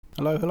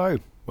Hello, hello.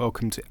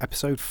 Welcome to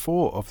episode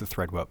 4 of the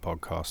Threadwork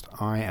podcast.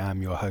 I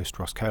am your host,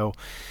 Ross Cale,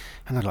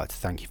 and I'd like to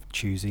thank you for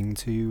choosing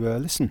to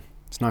listen.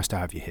 It's nice to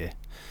have you here.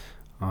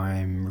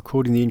 I'm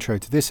recording the intro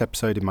to this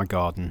episode in my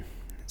garden.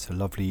 It's a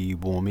lovely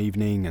warm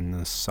evening and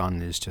the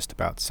sun is just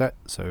about to set,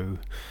 so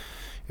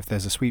if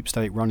there's a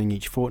sweepstake running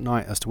each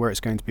fortnight as to where it's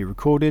going to be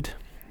recorded,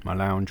 my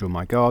lounge or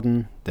my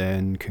garden,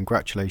 then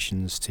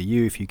congratulations to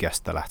you if you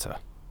guessed the latter.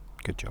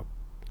 Good job.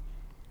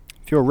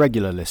 If you're a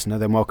regular listener,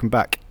 then welcome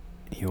back.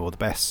 You're the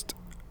best.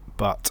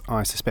 But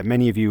I suspect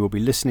many of you will be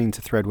listening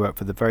to Threadwork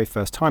for the very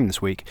first time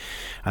this week,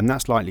 and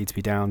that's likely to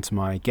be down to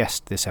my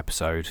guest this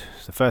episode,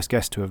 the first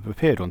guest to have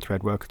appeared on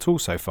Threadwork at all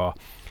so far,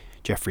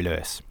 Jeffrey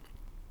Lewis.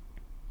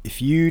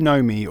 If you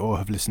know me or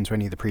have listened to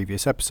any of the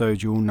previous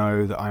episodes, you'll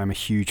know that I am a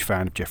huge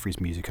fan of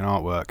Jeffrey's music and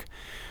artwork.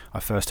 I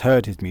first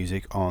heard his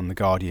music on the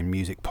Guardian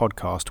Music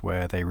podcast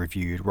where they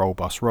reviewed Roll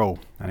Bus Roll,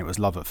 and it was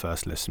love at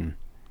first listen.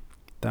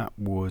 That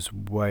was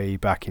way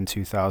back in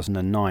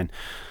 2009.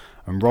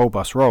 And Roll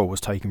Bus Roll was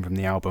taken from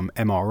the album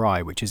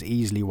MRI, which is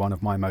easily one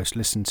of my most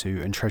listened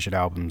to and treasured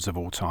albums of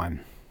all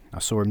time. I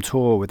saw him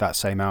tour with that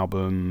same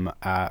album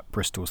at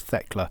Bristol's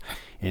Thekla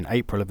in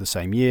April of the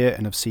same year,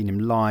 and have seen him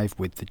live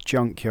with The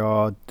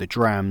Junkyard, The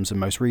Drams, and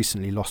most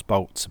recently Lost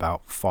Bolts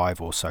about 5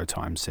 or so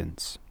times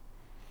since.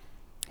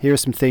 Here are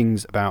some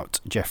things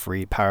about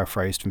Jeffrey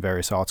paraphrased from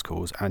various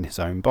articles and his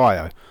own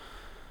bio.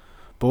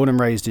 Born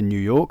and raised in New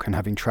York and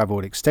having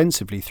travelled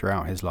extensively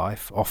throughout his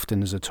life,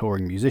 often as a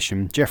touring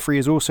musician, Jeffrey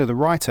is also the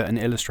writer and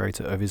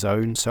illustrator of his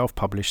own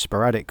self-published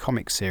sporadic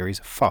comic series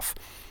Fuff,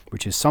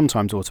 which is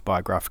sometimes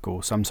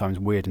autobiographical, sometimes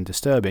weird and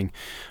disturbing,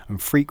 and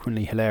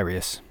frequently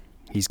hilarious.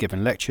 He's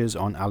given lectures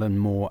on Alan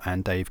Moore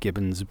and Dave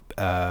Gibbons'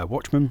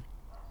 Watchmen,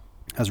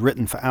 has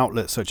written for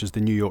outlets such as the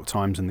New York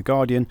Times and The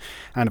Guardian,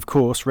 and of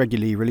course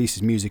regularly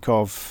releases music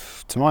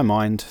of, to my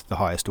mind, the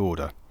highest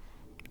order.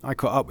 I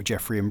caught up with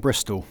Jeffrey in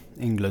Bristol,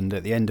 England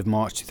at the end of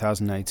March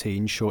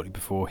 2018, shortly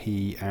before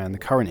he and the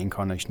current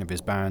incarnation of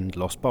his band,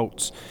 Lost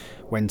Bolts,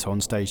 went on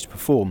stage to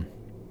perform.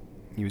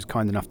 He was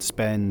kind enough to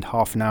spend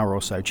half an hour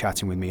or so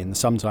chatting with me in the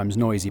sometimes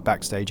noisy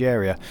backstage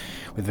area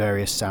with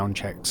various sound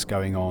checks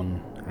going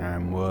on,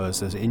 and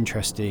was as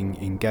interesting,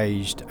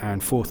 engaged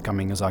and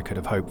forthcoming as I could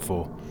have hoped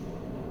for.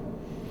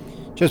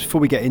 Just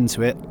before we get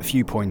into it, a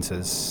few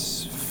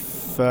pointers.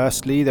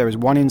 Firstly, there is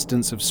one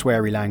instance of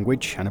sweary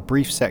language and a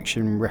brief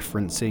section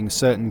referencing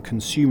certain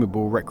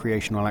consumable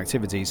recreational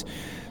activities.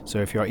 So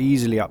if you are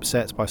easily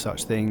upset by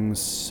such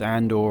things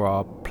and or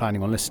are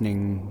planning on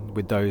listening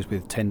with those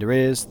with tender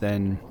ears,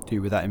 then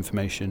do with that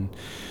information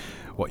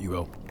what you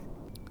will.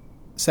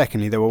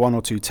 Secondly, there were one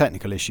or two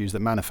technical issues that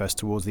manifest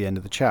towards the end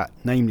of the chat,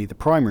 namely the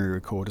primary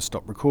recorder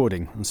stopped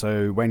recording, and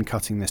so when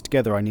cutting this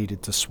together I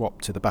needed to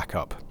swap to the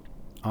backup.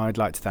 I'd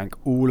like to thank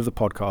all of the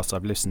podcasts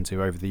I've listened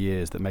to over the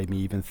years that made me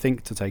even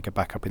think to take a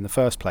backup in the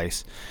first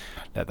place.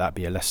 Let that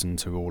be a lesson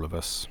to all of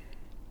us.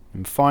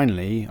 And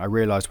finally, I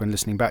realised when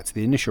listening back to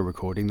the initial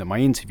recording that my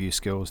interview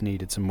skills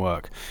needed some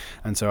work,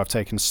 and so I've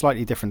taken a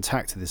slightly different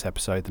tack to this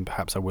episode than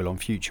perhaps I will on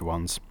future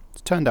ones. It's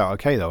turned out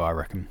okay though, I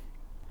reckon.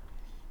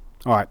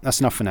 Alright,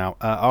 that's enough for now.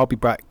 I'll be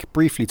back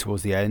briefly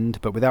towards the end,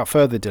 but without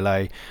further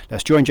delay,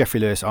 let's join Jeffrey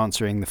Lewis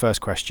answering the first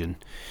question.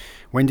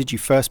 When did you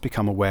first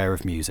become aware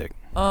of music?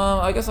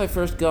 I guess I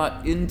first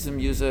got into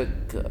music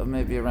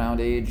maybe around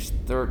age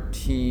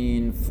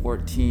 13,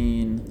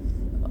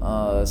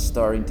 14,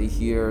 starting to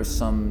hear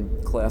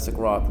some classic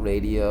rock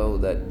radio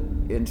that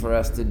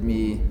interested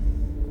me.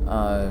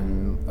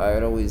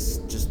 I'd always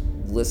just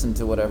listen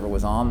to whatever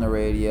was on the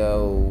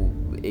radio,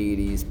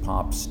 80s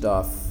pop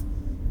stuff,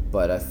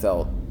 but I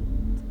felt,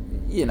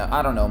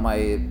 I don't know,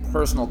 my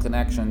personal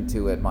connection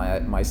to it,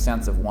 my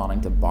sense of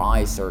wanting to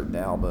buy certain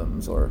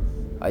albums or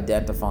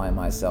identify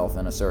myself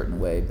in a certain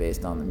way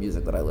based on the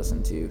music that I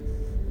listened to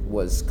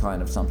was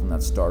kind of something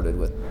that started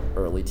with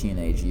early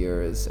teenage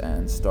years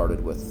and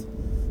started with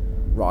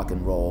rock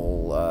and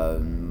roll,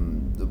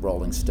 the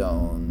Rolling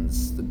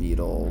Stones, the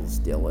Beatles,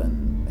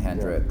 Dylan,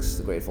 Hendrix,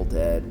 the Grateful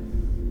Dead,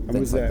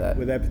 things like that.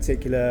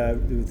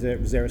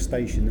 Was there a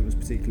station that was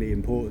particularly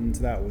important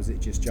to that, or was it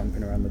just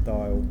jumping around the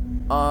dial?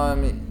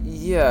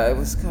 Yeah, it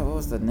was, what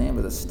was the name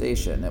of the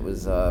station? It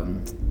was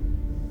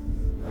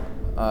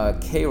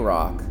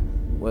K-Rock.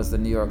 Was the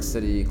New York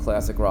City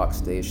classic rock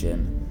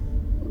station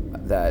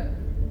that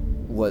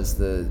was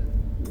the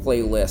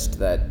playlist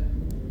that,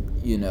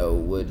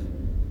 would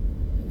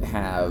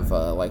have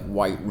like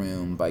White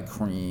Room by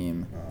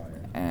Cream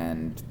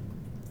and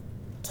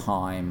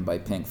Time by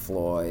Pink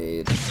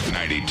Floyd.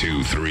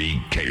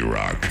 92.3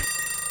 K-Rock.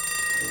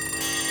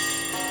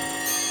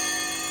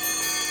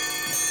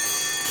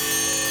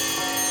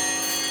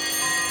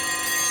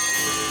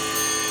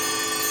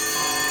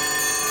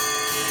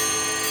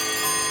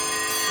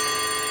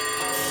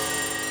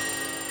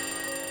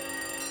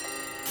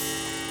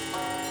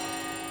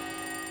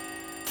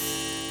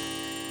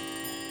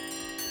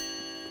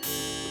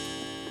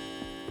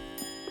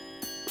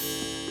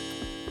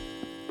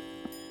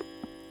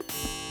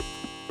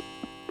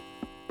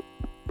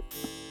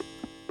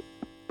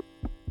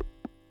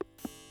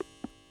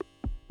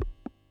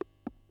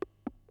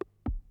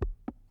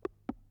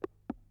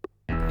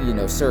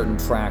 certain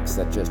tracks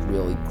that just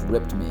really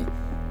gripped me.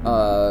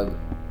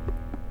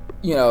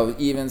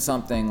 Even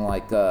something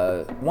like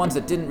ones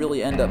that didn't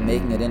really end up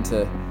making it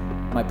into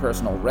my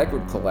personal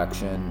record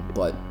collection,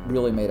 but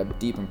really made a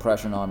deep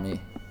impression on me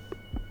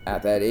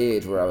at that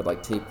age, where I would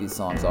like tape these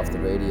songs off the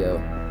radio.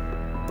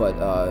 But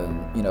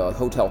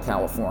Hotel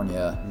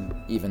California,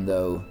 even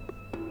though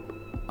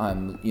I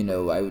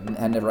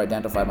had never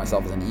identified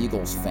myself as an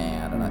Eagles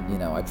fan,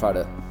 and I try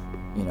to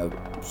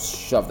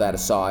shove that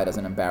aside as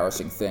an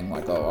embarrassing thing,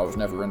 like, oh, I was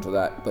never into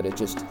that, but it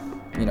just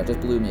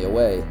blew me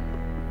away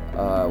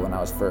when I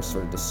was first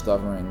sort of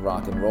discovering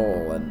rock and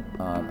roll. And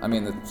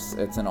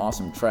it's an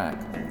awesome track,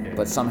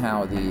 but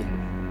somehow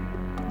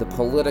the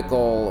political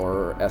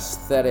or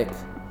aesthetic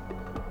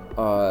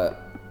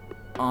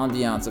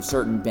ambiance of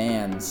certain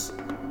bands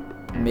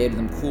made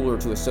them cooler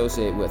to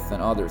associate with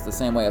than others. The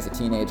same way as a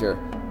teenager,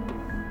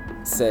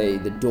 say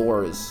The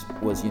Doors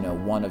was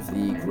one of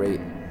the great,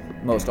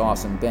 most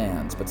awesome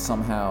bands, but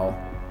somehow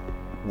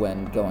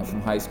when going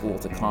from high school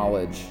to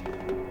college,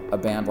 a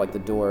band like The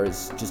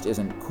Doors just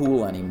isn't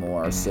cool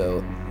anymore.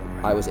 So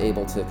I was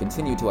able to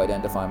continue to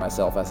identify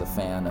myself as a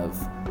fan of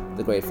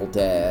the Grateful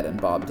Dead and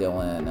Bob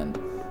Dylan and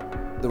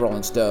the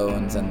Rolling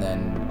Stones, and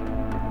then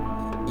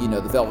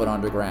the Velvet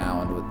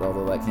Underground,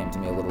 although that came to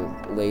me a little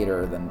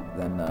later than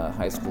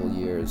high school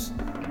years.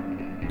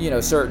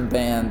 Certain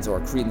bands, or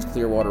Creedence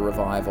Clearwater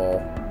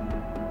Revival,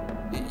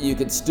 you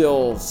could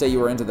still say you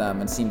were into them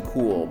and seem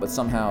cool, but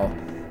somehow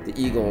the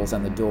Eagles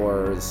and the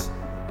Doors.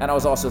 And I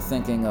was also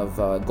thinking of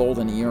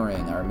Golden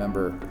Earring. I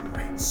remember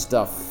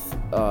stuff,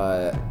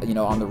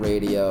 on the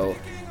radio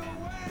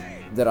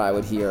that I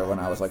would hear when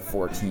I was like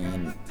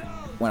 14,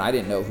 when I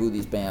didn't know who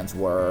these bands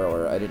were,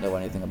 or I didn't know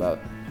anything about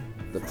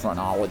the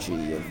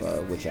chronology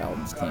of which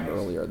albums came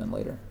earlier than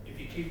later. If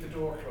you keep the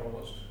door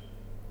closed,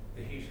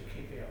 the heat will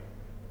keep you up.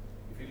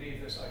 If you leave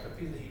this, I can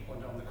feel the heat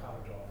going down the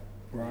corridor.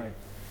 Right.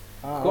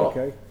 Cool.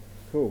 Okay.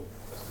 Cool.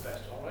 That's the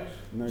best, all right?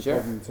 No Sure.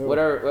 problem at all.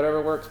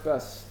 Whatever works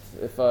best.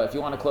 If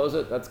you want to close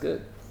it, that's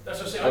good. That's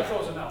what I say, I'll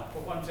close it now,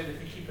 but one thing, if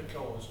you keep it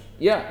closed,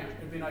 Yeah.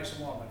 it'd be nice and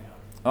warm in here.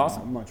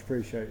 Awesome. Much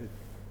appreciated.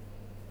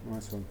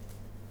 Nice one.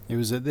 It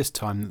was at this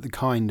time that the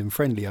kind and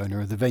friendly owner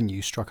of the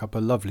venue struck up a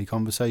lovely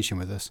conversation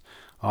with us,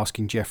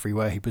 asking Jeffrey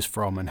where he was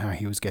from and how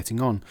he was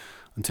getting on,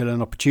 until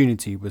an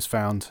opportunity was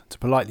found to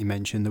politely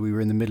mention that we were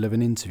in the middle of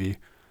an interview.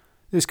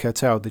 This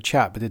curtailed the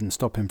chat, but didn't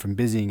stop him from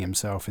busying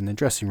himself in the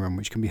dressing room,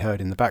 which can be heard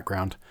in the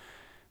background.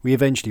 We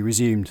eventually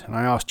resumed, and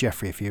I asked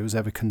Jeffrey if he was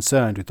ever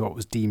concerned with what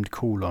was deemed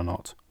cool or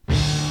not.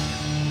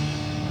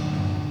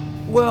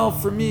 Well,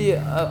 for me,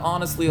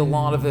 honestly, a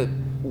lot of it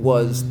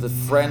was the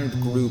friend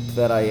group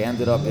that I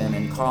ended up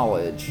in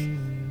college,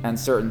 and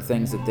certain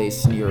things that they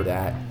sneered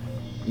at,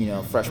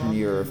 freshman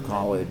year of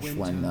college,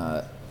 when,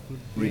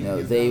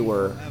 they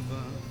were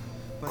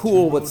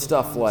cool with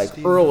stuff like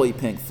early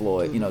Pink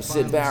Floyd.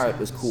 Syd Barrett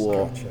was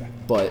cool,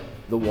 but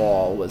The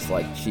Wall was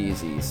like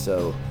cheesy.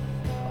 So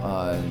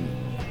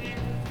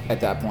at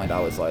that point I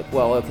was like,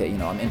 well, okay,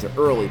 I'm into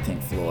early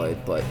Pink Floyd,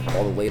 but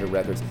all the later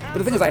records. But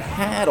the thing is, I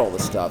had all the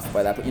stuff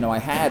by that point. I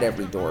had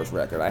every Doors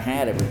record, I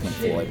had every Pink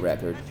Floyd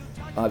record,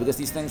 because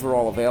these things were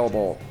all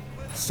available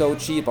so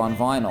cheap on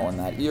vinyl in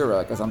that era,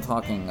 because I'm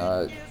talking,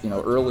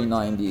 early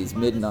 90s,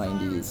 mid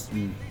 90s.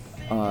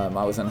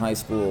 I was in high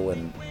school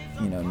in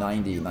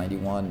 90,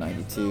 91,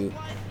 92,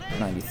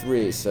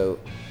 93, so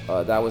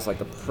that was like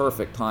the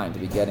perfect time to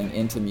be getting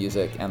into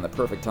music, and the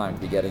perfect time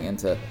to be getting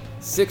into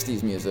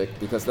 60s music,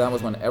 because that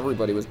was when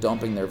everybody was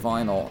dumping their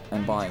vinyl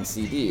and buying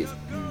CDs.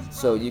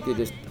 So you could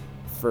just,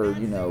 for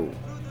 $1,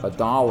 $2, $3,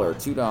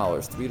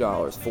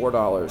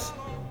 $4,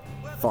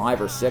 $5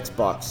 or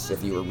 $6,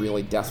 if you were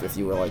really desperate, if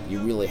you were like,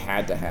 you really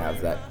had to have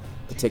that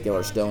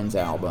particular Stones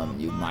album,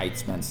 you might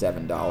spend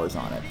 $7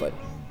 on it, but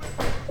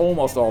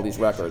almost all these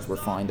records were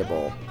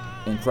findable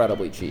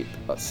incredibly cheap.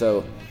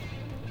 So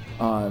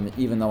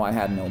even though I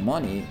had no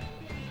money,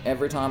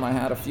 every time I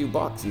had a few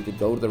bucks, you could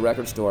go to the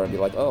record store and be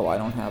like, oh, I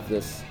don't have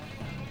this,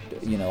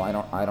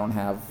 I don't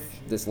have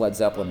this Led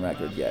Zeppelin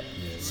record yet.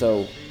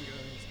 So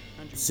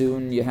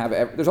soon you have,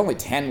 there's only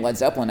 10 Led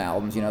Zeppelin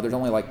albums, there's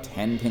only like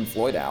 10 Pink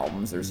Floyd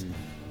albums, and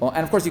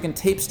of course you can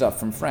tape stuff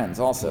from friends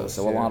also,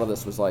 so a lot of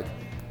this was like,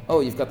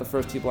 oh, you've got the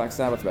first 2 Black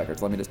Sabbath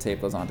records, let me just tape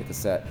those onto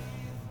cassette.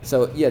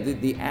 So yeah,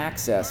 the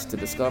access to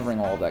discovering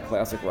all of that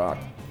classic rock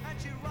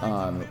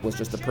was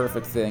just the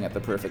perfect thing at the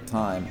perfect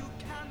time.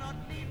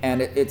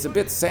 And it's a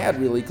bit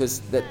sad, really, because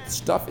that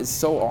stuff is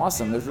so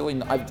awesome. There's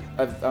really,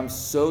 I'm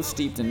so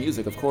steeped in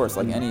music, of course,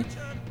 like any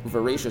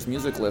voracious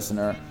music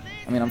listener.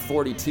 I'm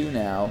 42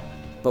 now,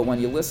 but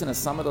when you listen to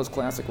some of those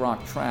classic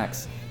rock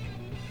tracks,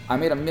 I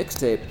made a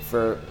mixtape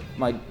for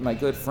my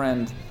good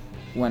friend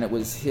when it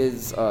was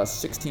his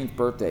 16th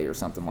birthday or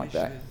something like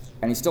that.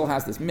 And he still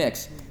has this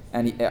mix,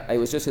 and it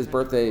was just his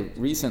birthday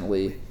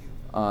recently,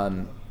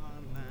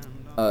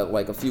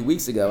 like a few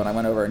weeks ago, and I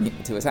went over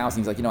to his house,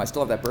 and he's like, I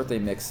still have that birthday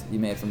mix you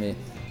made for me,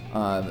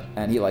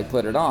 and he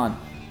put it on,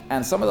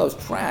 and some of those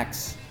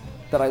tracks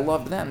that I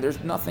loved then,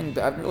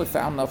 I've really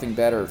found nothing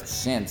better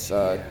since.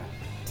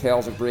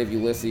 Tales of Brave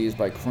Ulysses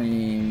by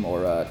Cream,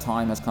 or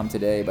Time Has Come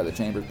Today by the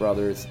Chambers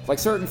Brothers. Like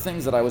certain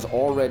things that I was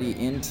already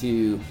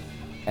into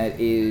at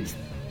age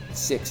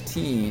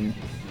 16,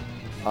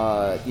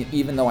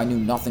 even though I knew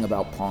nothing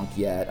about punk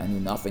yet, I knew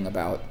nothing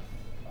about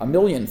a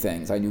million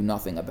things I knew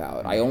nothing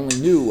about. I only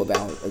knew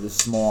about a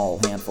small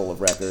handful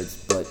of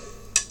records, but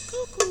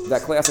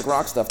that classic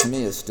rock stuff to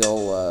me is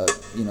still,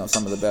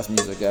 some of the best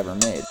music ever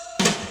made.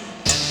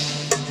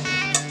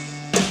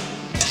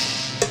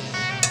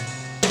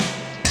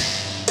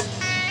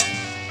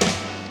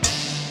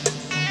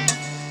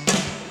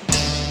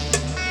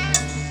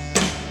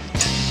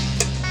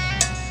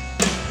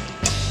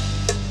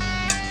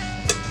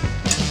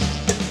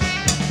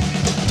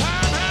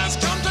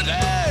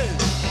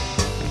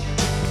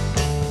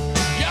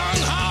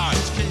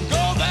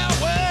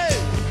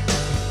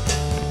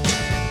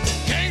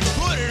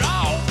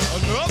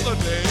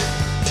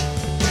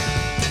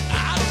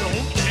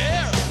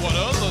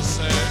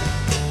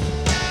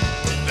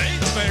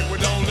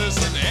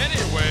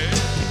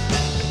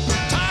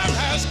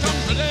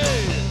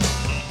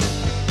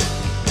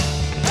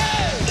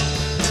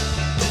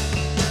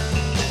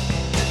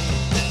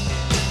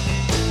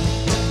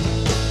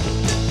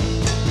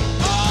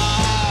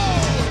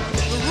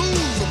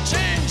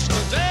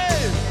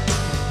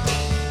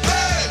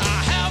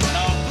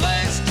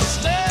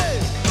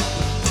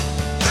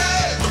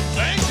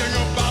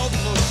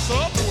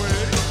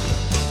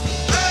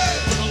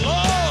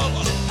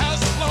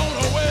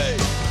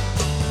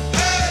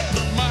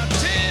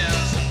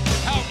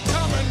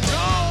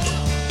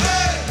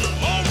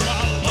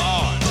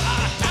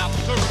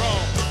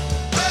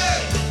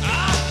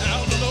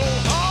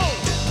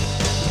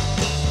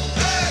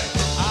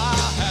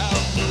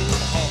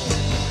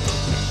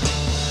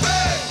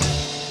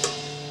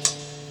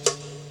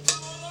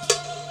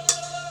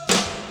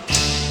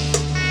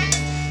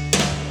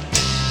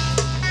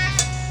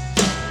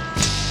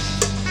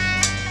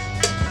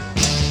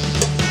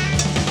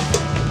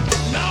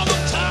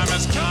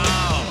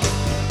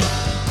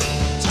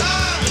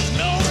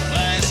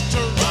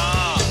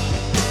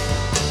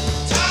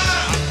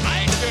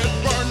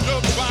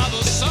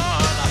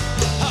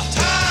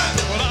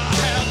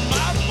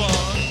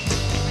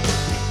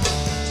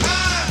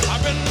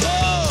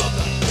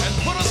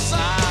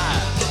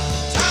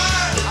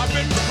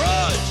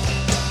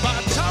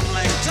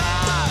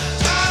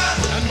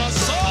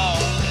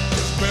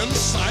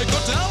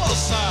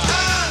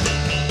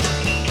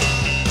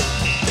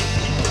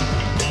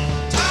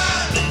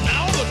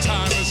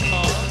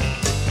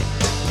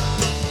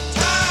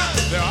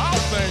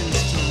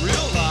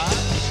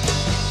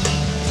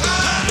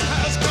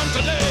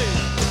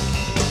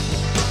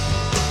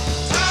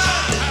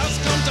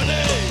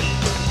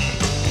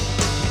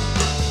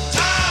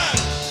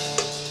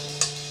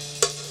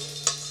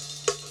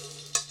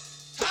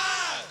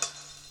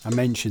 I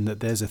mentioned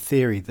that there's a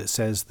theory that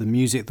says the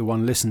music that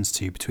one listens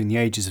to between the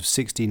ages of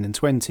 16 and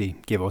 20,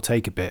 give or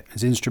take a bit,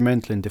 is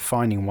instrumental in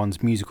defining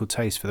one's musical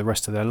taste for the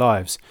rest of their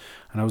lives,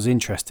 and I was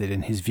interested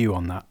in his view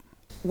on that.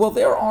 Well,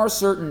 there are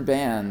certain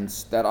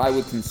bands that I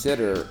would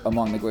consider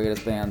among the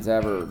greatest bands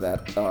ever,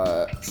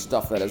 that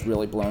stuff that has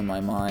really blown my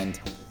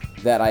mind,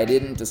 that I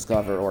didn't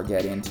discover or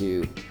get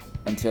into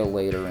until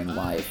later in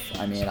life.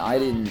 I mean, I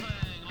didn't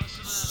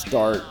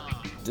start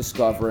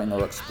discovering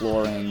or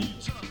exploring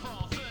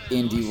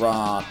indie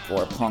rock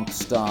or punk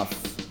stuff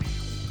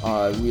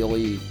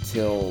really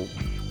till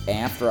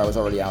after I was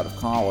already out of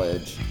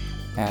college,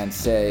 and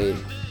say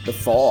The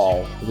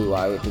Fall, who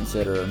I would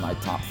consider my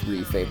top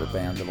 3 favorite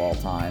bands of all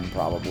time,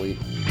 probably.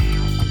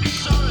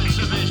 Sorry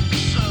to be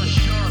so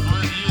short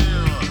with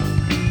you,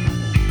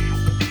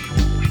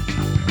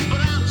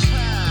 but I'm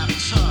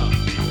tapped up.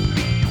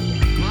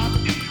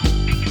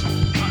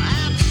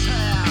 I'm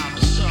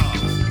tapped up.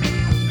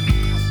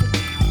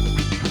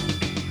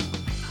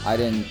 I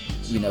didn't,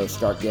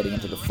 start getting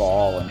into The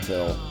Fall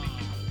until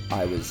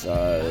I was,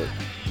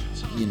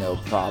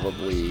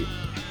 probably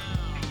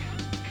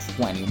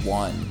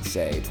 21,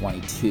 say,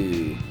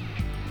 22,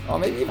 or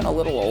maybe even a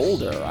little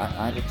older.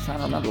 I'm trying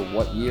to remember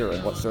what year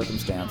and what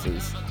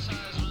circumstances.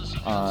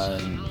 I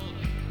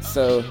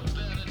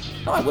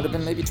would have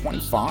been maybe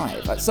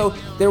 25. So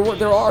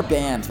there are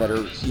bands that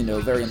are,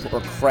 very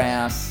important. Or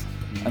Crass,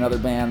 another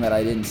band that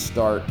I didn't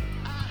start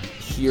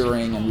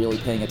hearing and really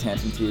paying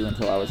attention to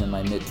until I was in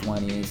my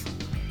mid-20s.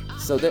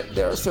 So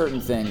there are certain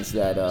things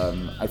that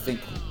I think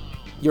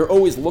you're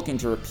always looking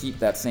to repeat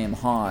that same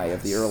high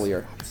of the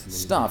earlier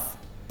stuff.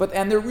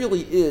 And there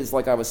really is,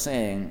 like I was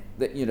saying,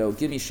 that,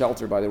 Give Me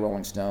Shelter by the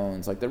Rolling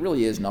Stones, like there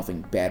really is nothing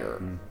better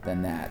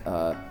than that.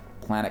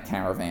 Planet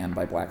Caravan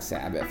by Black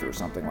Sabbath or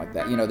something like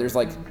that. There's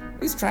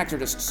these tracks are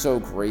just so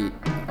great.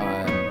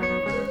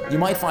 You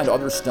might find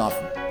other stuff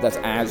that's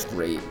as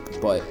great,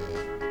 but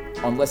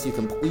unless you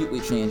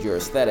completely change your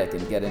aesthetic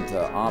and get into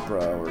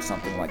opera or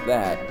something like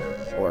that,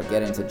 or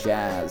get into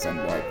jazz and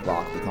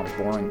rock becomes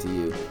boring to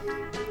you,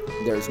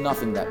 there's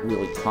nothing that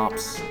really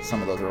tops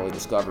some of those early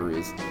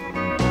discoveries.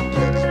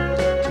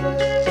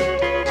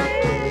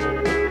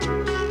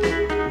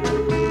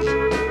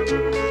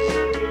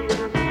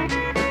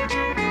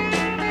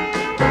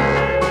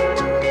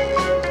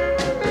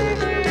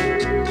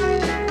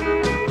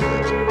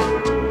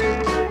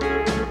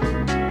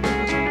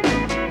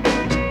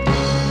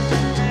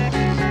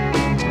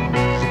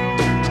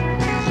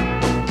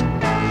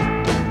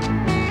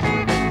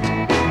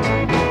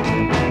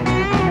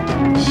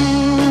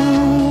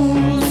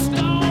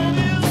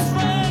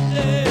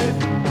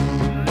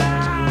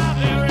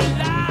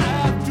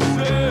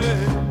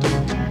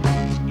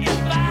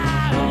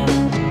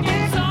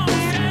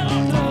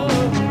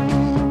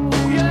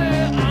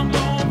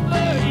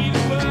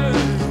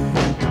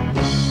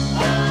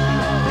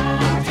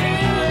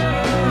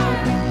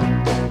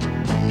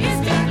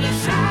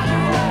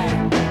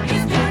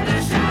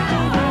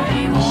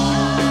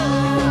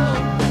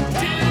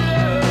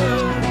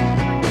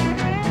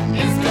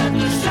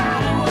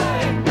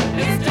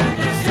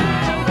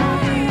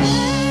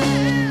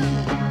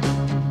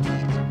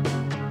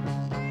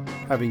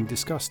 Having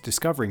discussed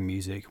discovering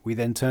music, we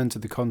then turn to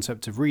the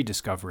concept of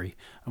rediscovery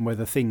and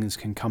whether things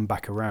can come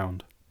back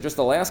around. Just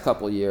the last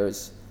couple of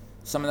years,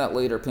 some of that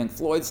later Pink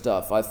Floyd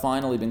stuff I've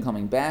finally been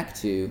coming back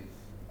to,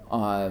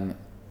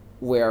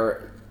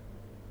 where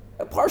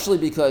partially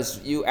because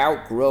you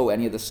outgrow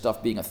any of this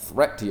stuff being a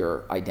threat to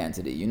your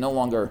identity. You no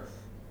longer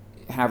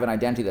have an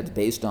identity that's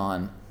based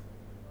on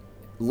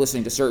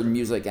listening to certain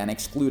music and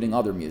excluding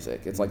other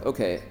music. It's like,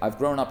 okay, I've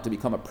grown up to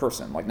become a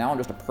person. Like, now I'm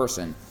just a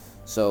person,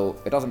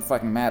 so it doesn't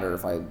fucking matter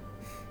if I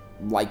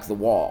like The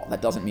Wall.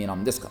 That doesn't mean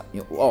I'm this guy.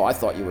 Oh, I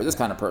thought you were this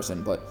kind of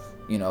person, but,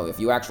 if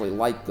you actually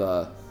like,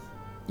 L.A.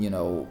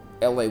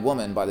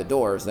 Woman by The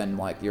Doors, then,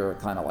 like, you're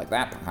kind of like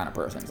that kind of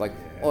person. It's like,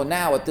 well,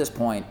 now at this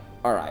point,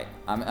 all right,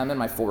 I'm in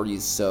my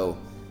 40s, so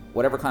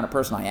whatever kind of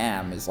person I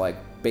am is, like,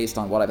 based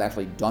on what I've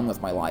actually done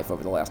with my life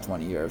over the last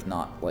 20 years,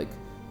 not, like,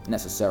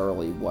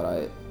 necessarily what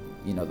I,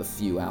 the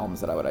few albums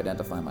that I would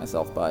identify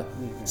myself by. Okay.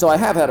 So I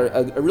have had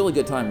a really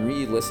good time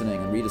re-listening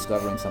and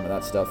rediscovering some of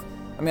that stuff.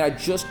 I mean, I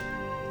just,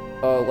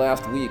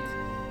 last week,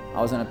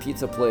 I was in a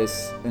pizza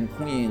place in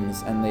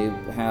Queens, and they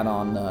had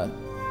on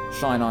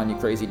Shine On You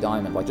Crazy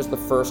Diamond, like just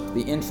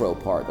the intro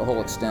part, the whole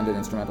extended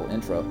instrumental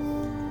intro.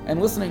 And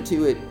listening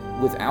to it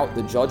without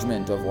the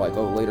judgment of like,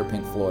 oh, later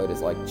Pink Floyd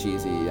is like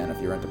cheesy, and if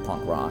you're into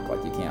punk rock,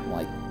 like you can't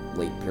like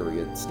late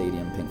period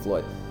stadium Pink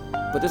Floyd.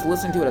 But just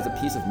listening to it as a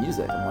piece of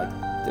music, I'm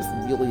like, this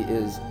really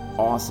is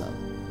awesome.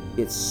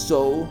 It's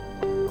so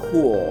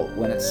cool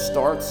when it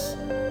starts,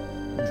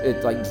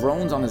 it like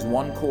drones on this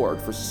one chord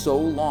for so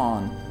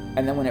long,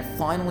 and then when it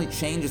finally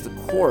changes the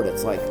chord,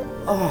 it's like,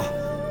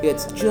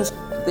 it's just,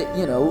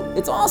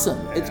 it's awesome.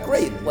 It's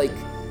great. Like,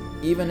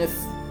 even if,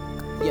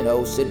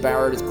 Syd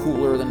Barrett is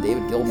cooler than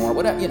David Gilmour,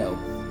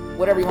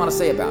 whatever you want to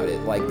say about it,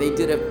 like, they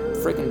did a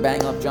freaking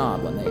bang-up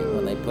job when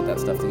they put that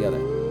stuff together.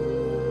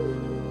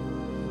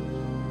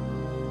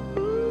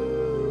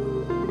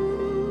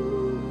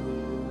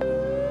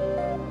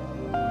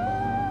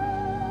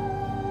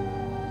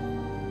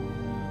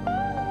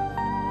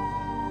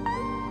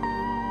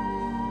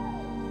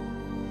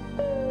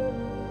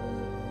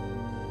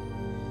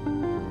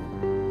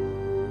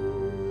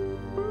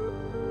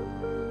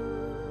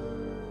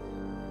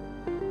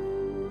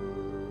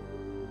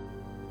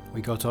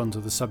 We got onto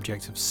the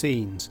subject of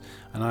scenes,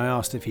 and I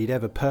asked if he'd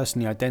ever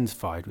personally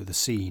identified with a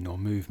scene or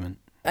movement.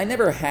 I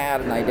never had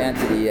an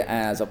identity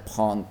as a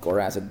punk or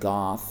as a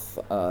goth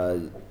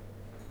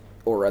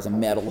or as a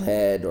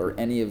metalhead or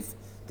any of...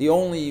 The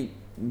only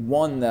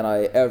one that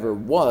I ever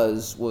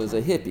was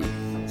a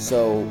hippie.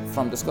 So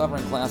from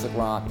discovering classic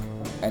rock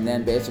and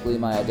then basically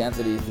my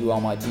identity through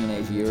all my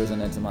teenage years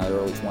and into my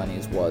early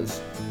 20s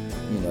was,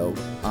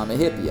 I'm a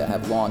hippie. I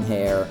have long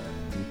hair,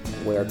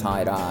 wear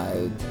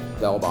tie-dye,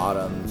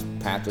 bell-bottoms,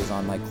 patches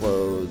on my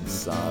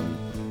clothes,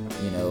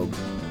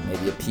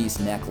 maybe a peace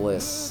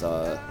necklace,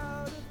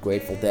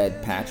 Grateful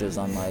Dead patches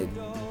on my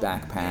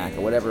backpack,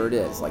 or whatever it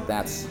is. Like,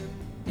 that's,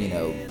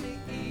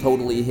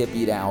 totally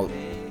hippied out.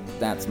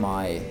 That's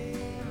my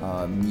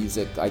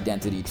music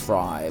identity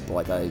tribe.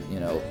 Like,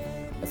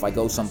 if I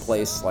go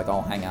someplace, like,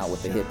 I'll hang out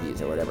with the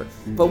hippies or whatever.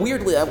 But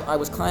weirdly, I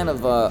was kind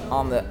of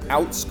on the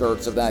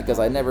outskirts of that, because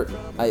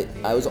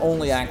I was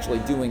only actually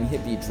doing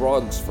hippie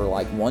drugs for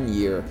like 1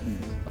 year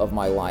of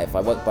my life.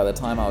 By the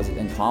time I was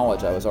in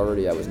college, I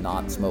was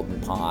not smoking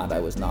pot, I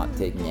was not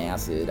taking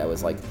acid,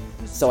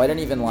 so I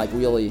didn't even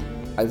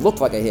I looked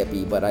like a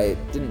hippie, but I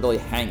didn't really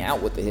hang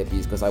out with the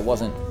hippies because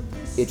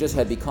it just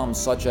had become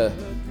such a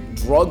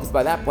drug.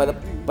 By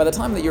the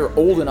time that you're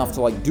old enough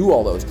to do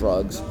all those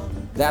drugs,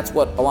 that's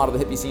what a lot of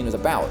the hippie scene is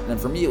about. And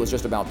for me, it was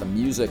just about the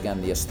music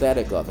and the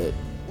aesthetic of it.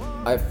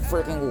 I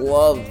freaking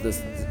loved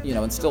this,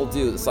 and still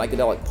do, the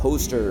psychedelic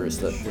posters,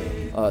 the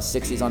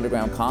 60s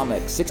underground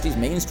comics, 60s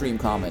mainstream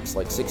comics,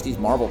 like 60s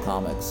Marvel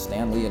comics,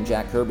 Stan Lee and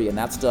Jack Kirby, and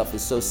that stuff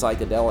is so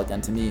psychedelic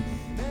and to me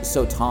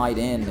so tied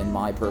in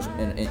my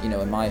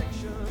in my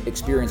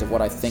experience of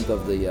what I think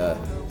of the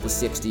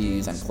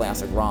 60s and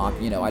classic rock.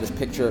 I just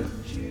picture,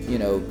 you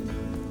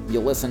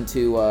listen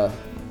to a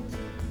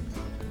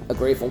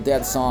Grateful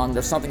Dead song,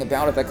 there's something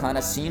about it that kind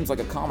of seems like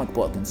a comic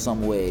book in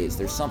some ways.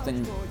 There's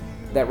something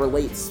that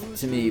relates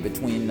to me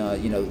between,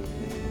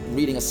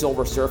 reading a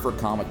Silver Surfer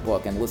comic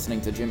book and listening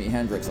to Jimi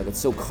Hendrix. Like, it's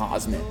so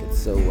cosmic.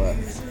 It's so,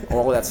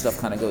 all of that stuff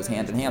kind of goes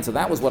hand in hand. So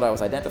that was what I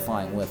was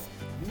identifying with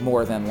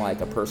more than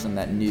like a person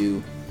that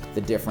knew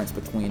the difference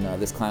between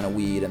this kind of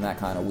weed and that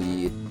kind of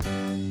weed.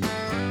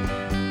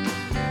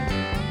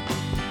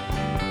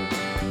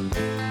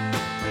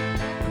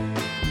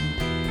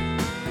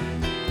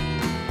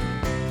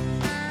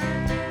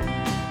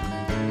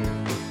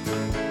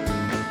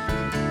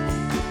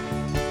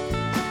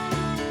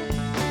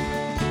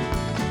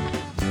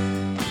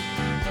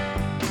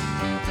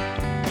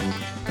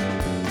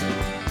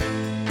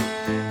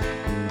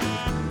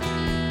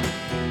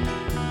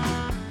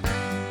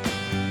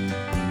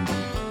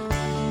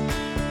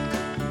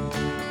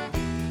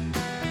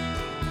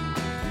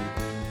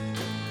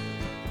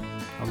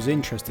 I was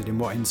interested in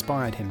what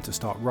inspired him to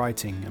start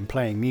writing and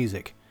playing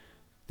music.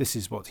 This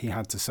is what he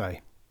had to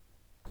say.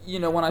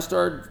 When I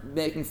started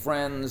making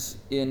friends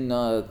in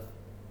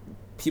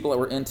people that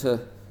were into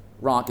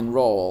rock and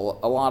roll,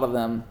 a lot of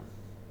them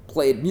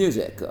played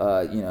music. There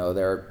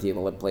are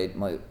people that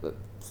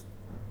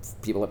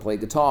played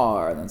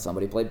guitar, and then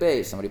somebody played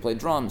bass, somebody played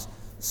drums.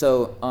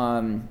 So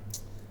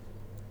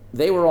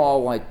they were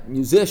all like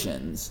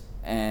musicians,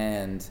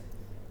 and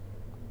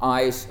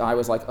I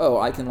was like, oh,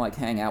 I can like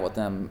hang out with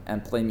them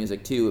and play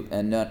music too,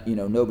 and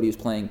nobody was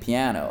playing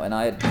piano, and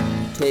I had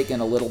taken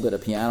a little bit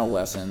of piano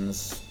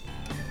lessons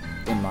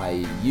in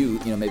my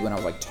youth, maybe when I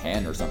was like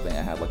 10 or something.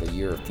 I had like a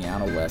year of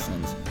piano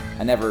lessons.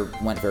 I never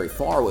went very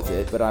far with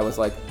it, but I was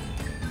like,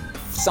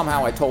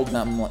 somehow I told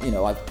them,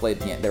 I've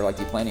played piano. They're like,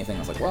 do you play anything? I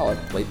was like, well, I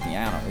played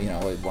piano,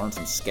 I learned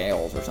some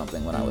scales or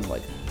something when I was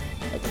like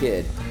a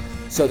kid.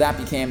 So that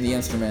became the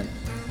instrument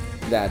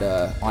that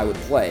I would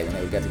play when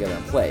they would get together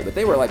and play. But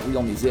they were like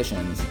real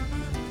musicians,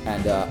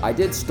 and I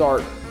did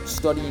start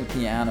studying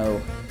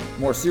piano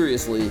more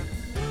seriously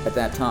at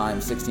that time,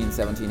 16,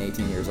 17,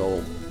 18 years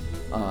old.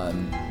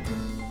 And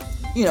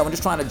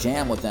just trying to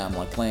jam with them,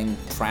 like playing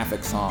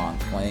Traffic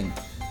songs, playing,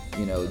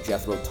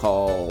 Jethro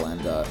Tull,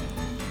 and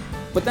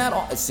but that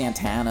all,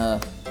 Santana,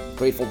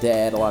 Grateful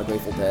Dead, a lot of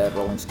Grateful Dead,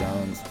 Rolling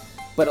Stones.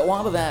 But a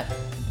lot of that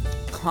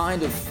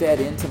kind of fed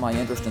into my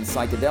interest in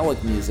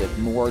psychedelic music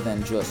more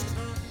than just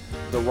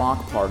the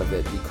rock part of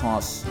it,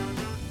 because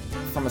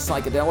from a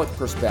psychedelic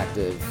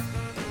perspective,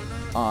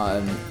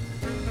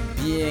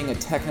 being a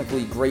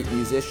technically great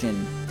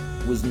musician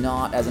was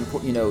not as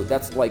important.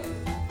 That's like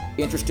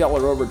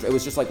Interstellar Overdrive. It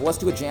was just like, let's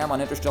do a jam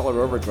on Interstellar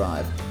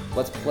Overdrive.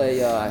 Let's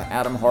play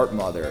Adam Hart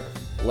Mother.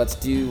 Let's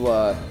do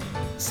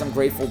some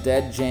Grateful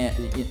Dead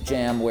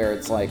jam where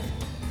it's like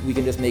we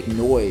can just make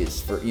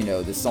noise for,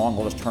 the song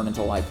will just turn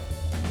into like,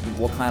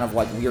 what kind of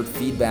like weird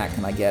feedback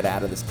can I get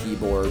out of this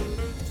keyboard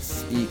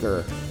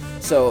speaker?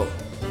 So,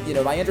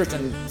 my interest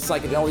in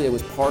psychedelia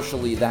was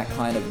partially that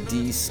kind of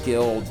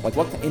de-skilled, like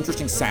what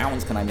interesting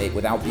sounds can I make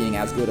without being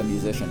as good a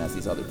musician as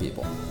these other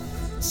people?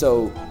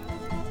 So,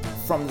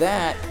 from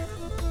that,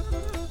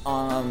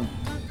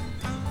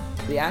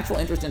 the actual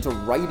interest into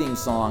writing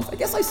songs, I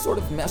guess I sort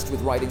of messed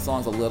with writing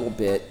songs a little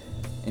bit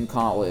in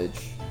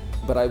college,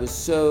 but it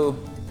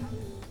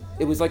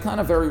was like kind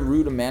of very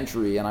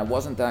rudimentary, and I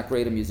wasn't that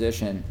great a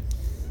musician.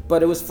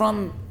 But it was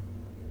from,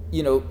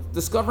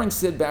 discovering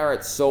Syd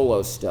Barrett's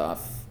solo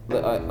stuff,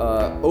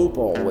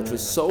 Opal, which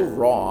was so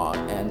raw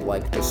and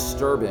like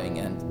disturbing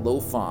and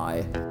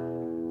lo-fi.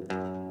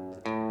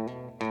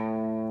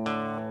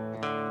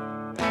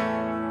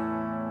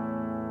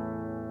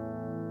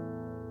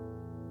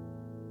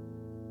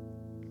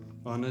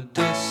 On a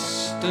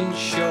distant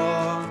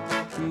shore,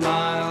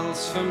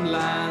 miles from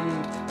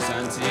land,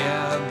 stands the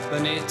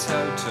ebony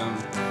totem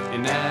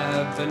in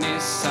ebony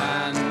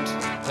sand,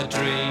 a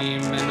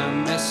dream in a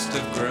mist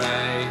of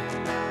grey.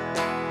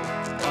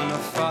 On a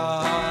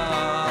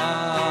far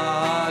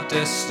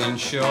distant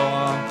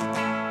shore,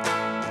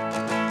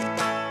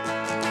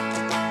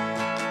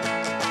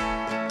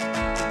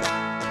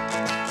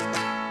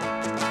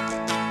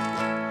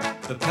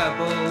 the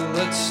pebble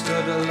that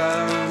stood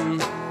alone,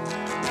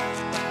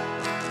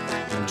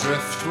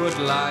 driftwood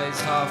lies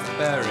half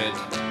buried,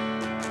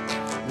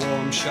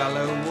 warm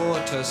shallow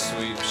water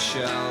sweeps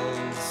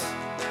shells,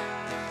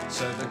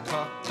 so the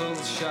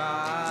cockles shine.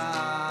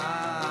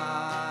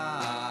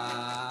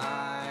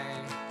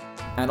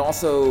 And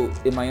also,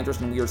 in my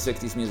interest in weird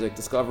 60s music,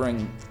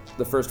 discovering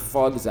the first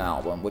Fugs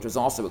album, which was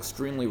also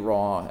extremely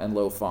raw and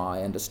lo-fi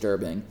and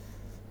disturbing.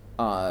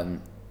 And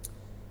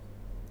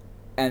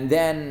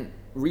then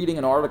reading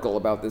an article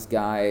about this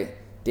guy,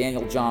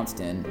 Daniel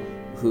Johnston,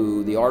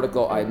 who the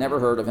article, I had never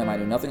heard of him, I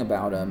knew nothing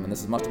about him, and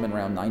this must have been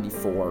around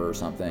 94 or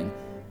something,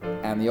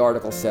 and the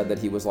article said that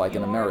he was like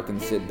an American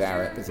Syd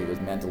Barrett because he was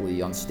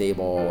mentally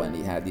unstable and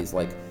he had these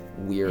like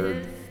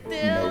weird,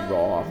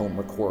 raw home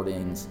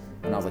recordings,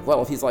 and I was like,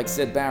 well, if he's like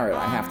Syd Barrett,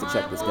 I have to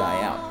check this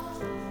guy out.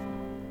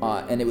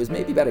 And it was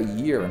maybe about a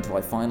year until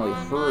I finally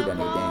heard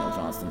any Daniel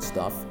Johnston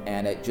stuff,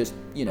 and it just,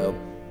 it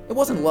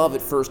wasn't love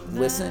at first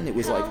listen, it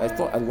was like, I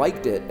thought I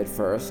liked it at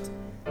first.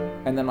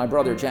 And then my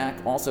brother Jack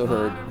also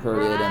heard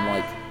it, and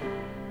like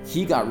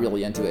he got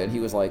really into it. And he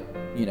was like,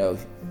 we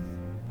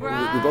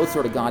both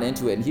sort of got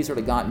into it, and he sort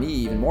of got me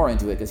even more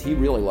into it because he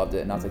really loved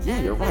it. And I was like, yeah,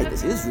 you're right,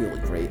 this is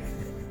really great.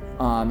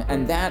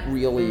 And that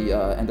really,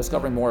 and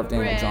discovering more of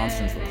Daniel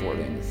Johnston's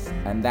recordings,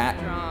 and that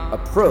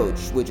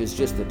approach, which is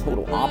just the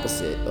total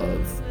opposite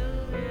of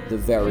the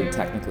very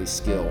technically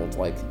skilled,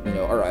 like,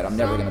 all right, I'm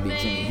never going to be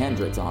Jimi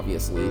Hendrix,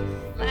 obviously,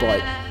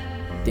 but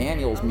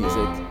Daniel's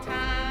music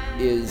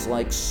is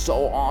like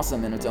so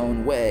awesome in its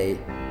own way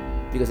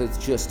because it's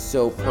just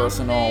so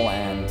personal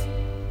and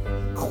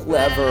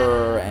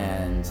clever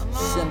and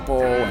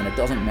simple, and it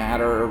doesn't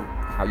matter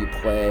how you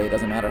play, it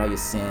doesn't matter how you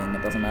sing,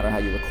 it doesn't matter how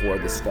you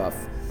record this stuff.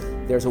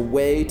 There's a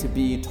way to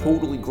be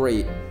totally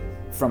great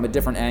from a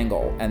different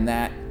angle, and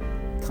that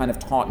kind of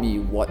taught me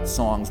what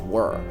songs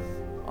were.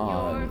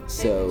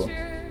 So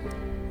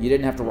you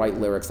didn't have to write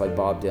lyrics like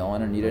Bob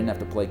Dylan, and you didn't have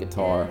to play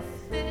guitar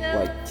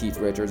like Keith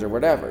Richards or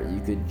whatever. You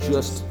could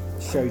just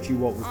showed you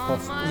what was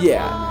possible.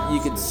 Yeah, you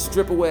could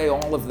strip away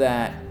all of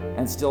that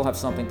and still have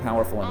something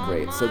powerful and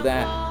great. So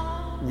that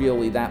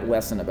really that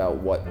lesson about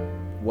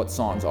what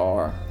songs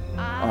are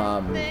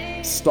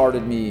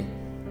started me,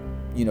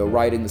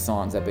 writing the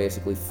songs that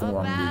basically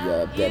form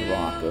the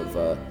bedrock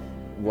of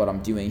what I'm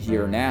doing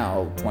here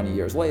now, 20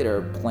 years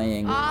later,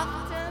 playing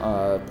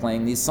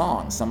these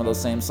songs. Some of those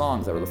same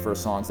songs that were the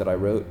first songs that I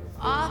wrote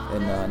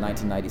in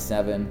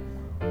 1997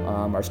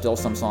 are still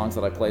some songs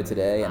that I play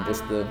today, and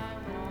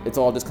it's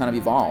all just kind of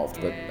evolved,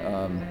 but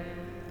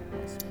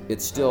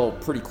it's still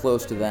pretty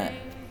close to that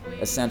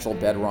essential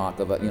bedrock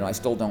of I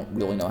still don't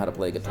really know how to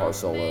play a guitar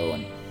solo,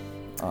 and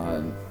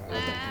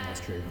That's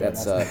true.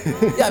 that's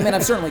yeah, I mean,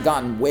 I've certainly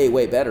gotten way,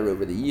 way better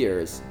over the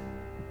years,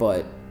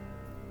 but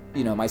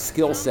my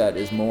skill set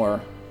is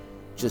more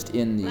just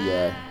in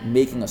the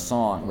making a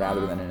song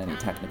rather than in any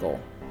technical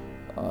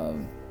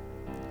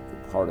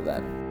part of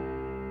that.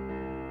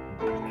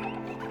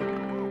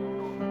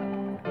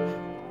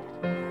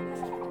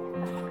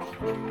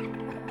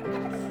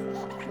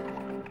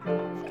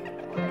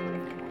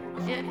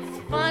 It's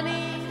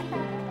funny,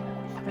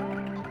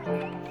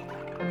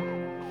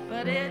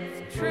 but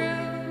it's true,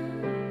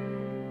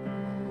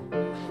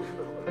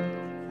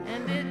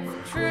 and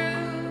it's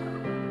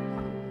true,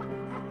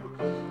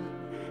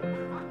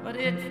 but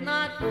it's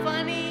not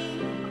funny.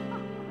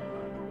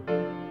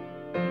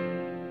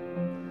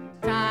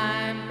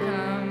 Time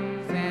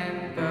comes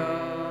and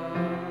goes,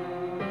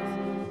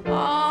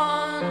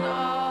 and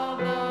all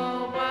the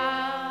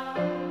while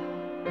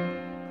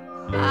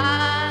I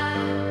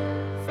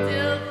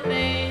still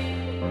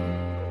think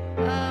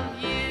of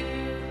you.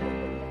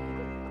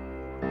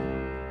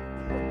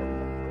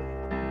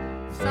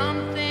 Some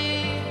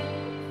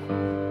things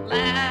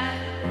last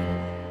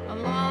a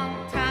long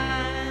time.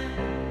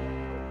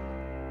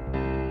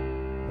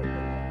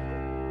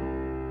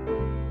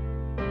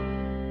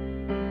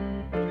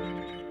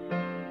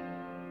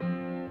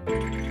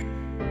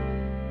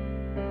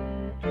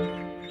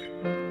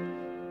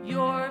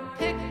 Your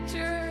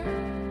picture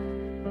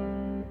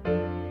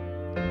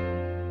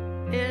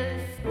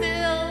is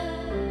still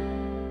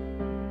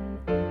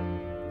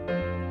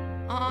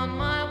on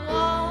my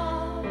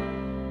wall,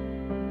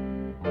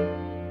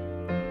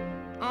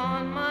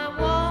 on my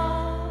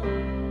wall.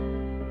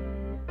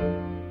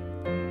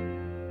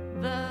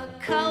 The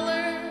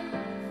colors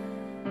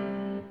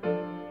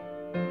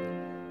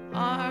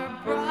are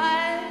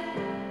bright,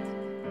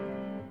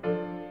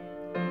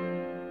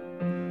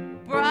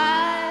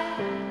 bright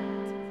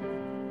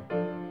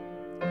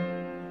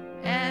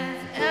as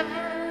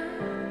ever.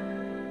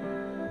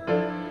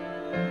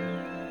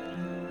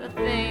 The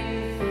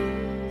things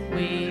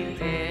we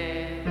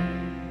did,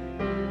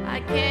 I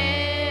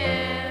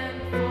can't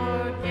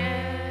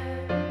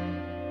forget.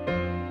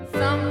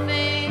 Some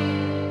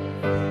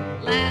things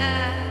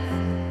last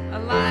a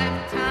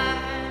lifetime.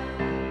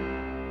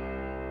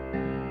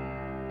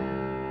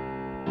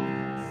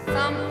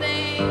 Some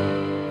things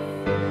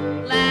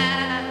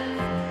last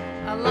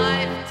a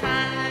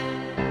lifetime.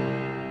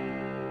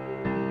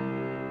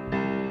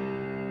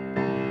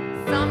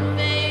 Some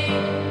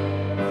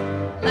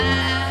things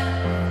last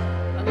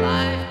a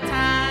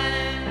lifetime.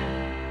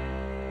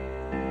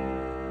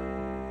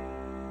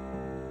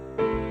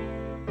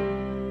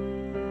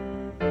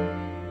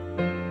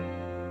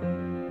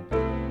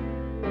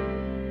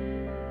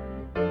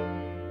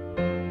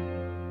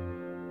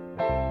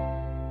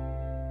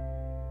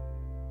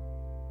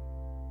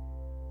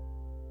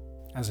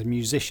 As a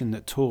musician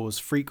that tours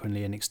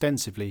frequently and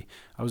extensively,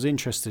 I was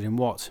interested in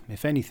what,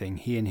 if anything,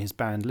 he and his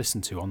band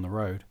listened to on the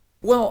road.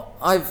 Well,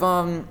 I've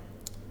gone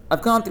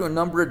through a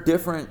number of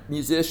different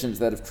musicians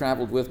that have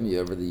traveled with me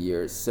over the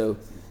years. So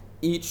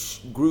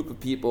each group of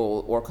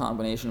people or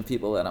combination of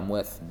people that I'm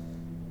with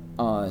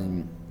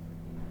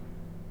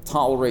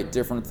tolerate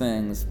different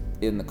things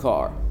in the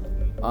car.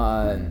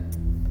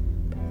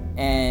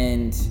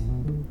 And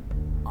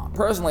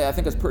personally, I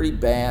think it's pretty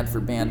bad for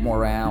band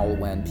morale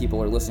when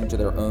people are listening to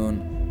their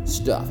own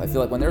stuff. I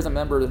feel like when there's a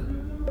member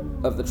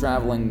of the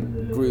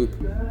traveling group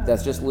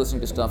that's just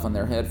listening to stuff on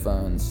their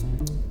headphones,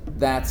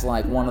 that's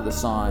like one of the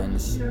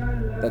signs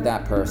that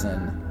that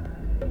person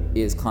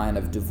is kind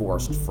of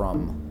divorced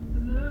from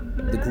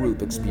the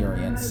group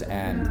experience,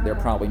 and they're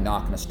probably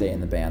not going to stay in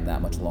the band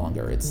that much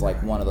longer. It's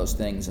like one of those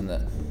things in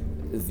the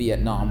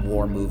Vietnam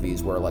War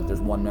movies where like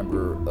there's one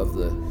member of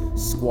the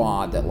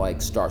squad that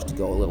like starts to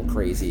go a little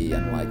crazy,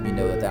 and like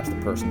that that's the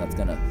person that's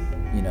gonna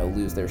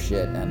lose their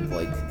shit and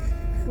like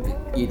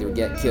either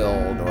get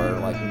killed or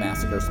like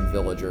massacre some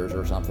villagers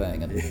or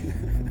something, and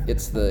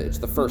it's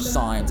the first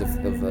signs of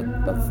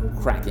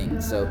cracking.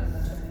 So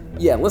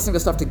yeah, listening to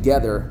stuff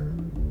together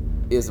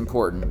is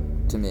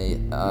important to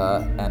me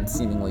and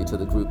seemingly to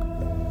the group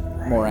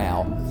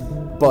morale,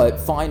 but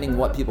finding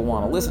what people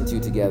want to listen to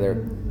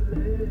together,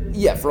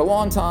 yeah, for a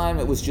long time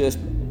it was just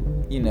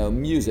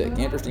music,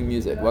 interesting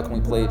music. What can we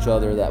play each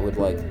other that would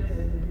like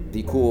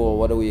be cool?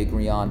 What do we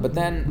agree on? But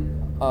then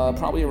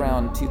probably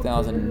around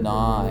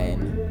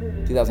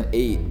 2009,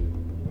 2008,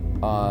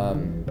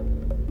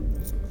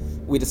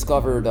 we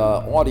discovered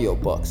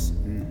audiobooks.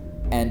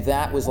 And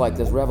that was like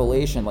this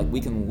revelation, like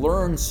we can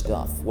learn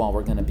stuff while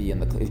we're gonna be in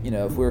the,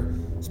 if we're,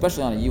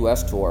 especially on a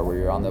US tour where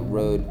you're on the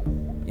road,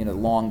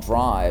 long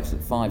drives,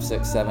 5,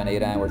 6, 7,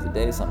 8 hours a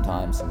day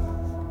sometimes.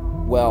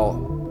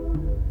 Well,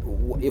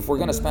 if we're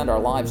gonna spend our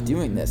lives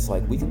doing this,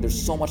 like there's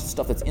so much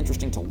stuff that's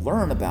interesting to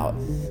learn about.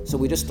 So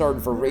we just started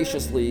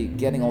voraciously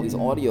getting all these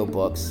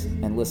audiobooks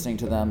and listening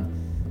to them.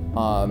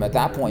 At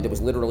that point, it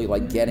was literally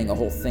like getting a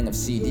whole thing of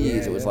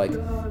CDs. It was like,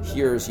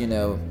 here's,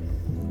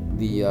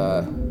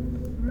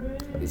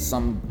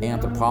 some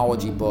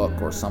anthropology book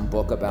or some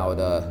book about,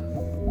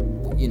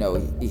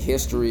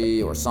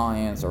 history or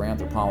science or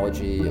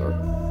anthropology or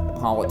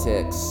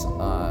politics.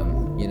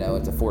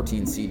 It's a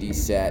 14 CD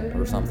set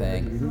or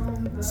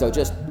something. So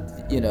just,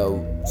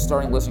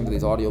 starting listening to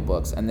these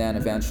audiobooks, and then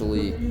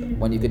eventually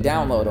when you could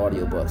download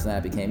audiobooks, then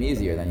it became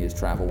easier. Then you just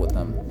travel with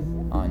them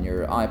on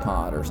your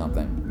iPod or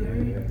something.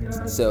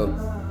 So,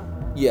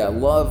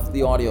 love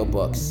the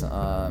audiobooks.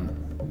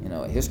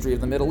 A history of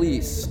the Middle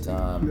East,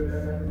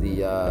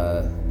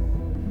 the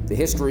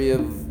history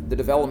of the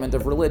development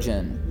of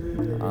religion,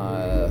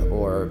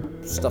 or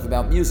stuff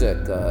about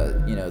music,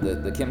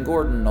 the Kim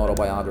Gordon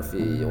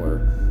autobiography,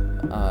 or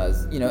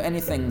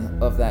anything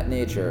of that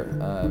nature.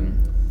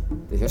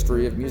 The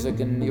history of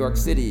music in New York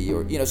City,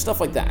 or stuff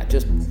like that.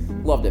 Just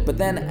loved it. But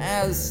then,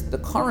 as the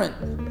current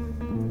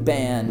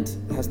band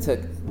has took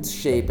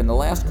shape in the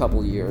last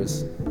couple of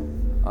years,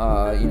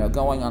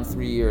 going on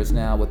 3 years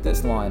now with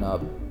this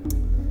lineup,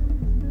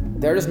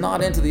 they're just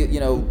not into the,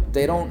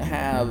 they don't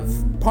have,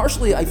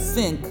 partially I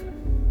think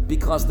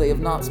because they have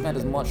not spent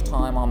as much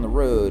time on the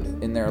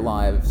road in their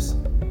lives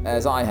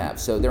as I have.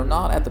 So they're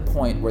not at the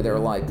point where they're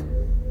like,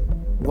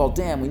 well,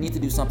 damn, we need to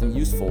do something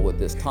useful with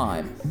this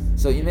time.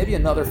 So maybe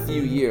another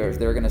few years,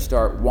 they're going to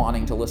start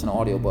wanting to listen to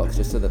audiobooks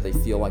just so that they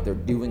feel like they're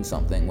doing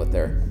something with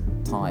their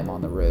time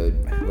on the road,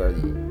 where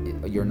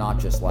you're not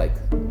just like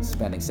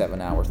spending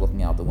 7 hours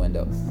looking out the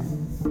window.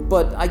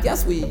 But I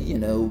guess we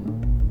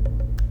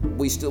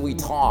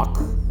talk.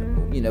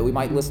 We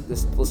might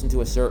listen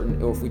to a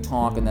certain, or if we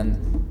talk and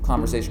then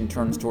conversation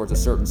turns towards a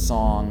certain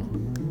song,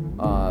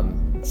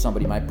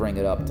 somebody might bring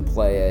it up to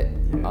play it.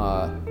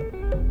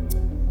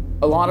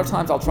 A lot of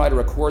times I'll try to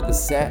record the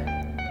set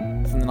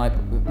from the night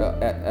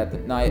at the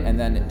night, and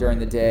then during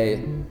the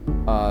day,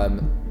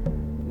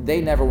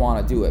 they never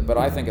want to do it, but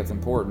I think it's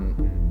important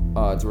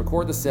to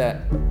record the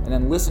set and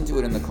then listen to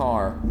it in the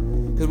car,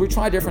 because we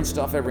try different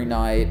stuff every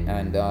night,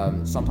 and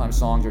sometimes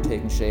songs are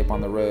taking shape on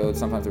the road,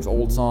 sometimes there's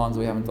old songs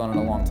we haven't done in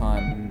a long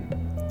time.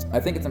 I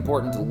think it's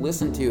important to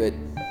listen to it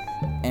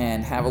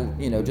and have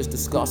just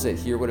discuss it,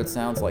 hear what it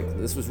sounds like.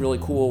 This was really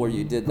cool where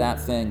you did that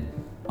thing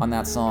on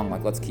that song,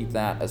 like let's keep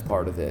that as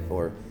part of it,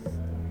 or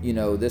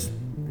this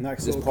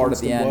part at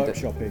the end.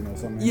 Workshopping or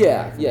something.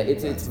 Yeah,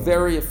 it's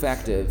very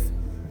effective,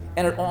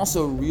 and it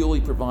also really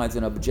provides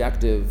an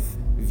objective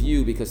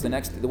view, because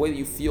the way that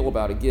you feel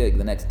about a gig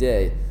the next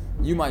day,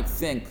 you might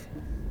think,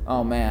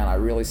 oh man, I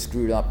really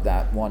screwed up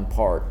that one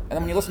part, and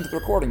then when you listen to the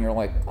recording, you're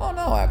like, oh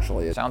no,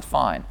 actually it sounds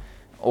fine,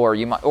 or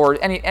you might, or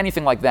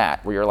anything like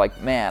that, where you're like,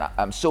 man,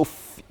 I'm so.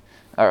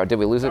 Did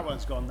we lose it? That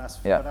one's gone. That's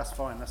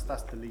fine. That's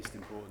the least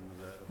important of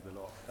the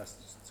lot. That's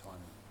just the time.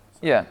 So.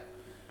 Yeah,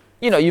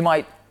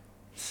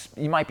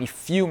 you might be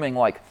fuming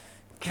like,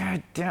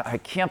 God damn, I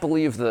can't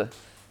believe the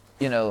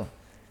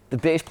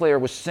bass player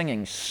was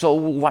singing so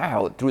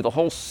loud through the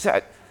whole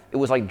set. It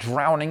was like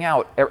drowning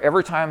out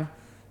every time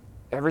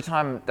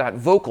that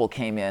vocal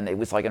came in. It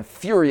was like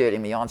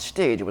infuriating me on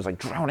stage. It was like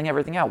drowning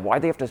everything out.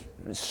 Why'd they have to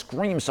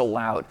scream so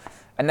loud?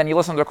 And then you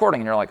listen to the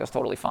recording and you're like, that's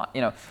totally fine.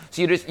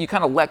 So you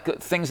kind of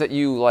let things that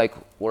you like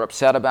were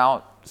upset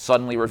about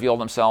suddenly reveal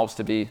themselves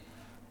to be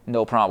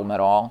no problem at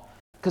all.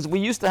 Because we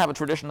used to have a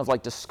tradition of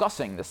like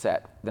discussing the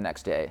set the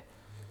next day,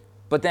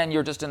 but then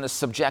you're just in this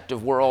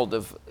subjective world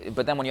of.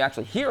 But then when you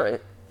actually hear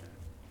it,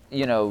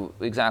 you know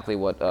exactly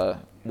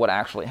what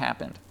actually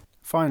happened.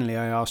 Finally,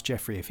 I asked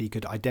Jeffrey if he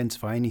could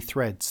identify any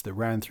threads that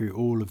ran through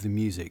all of the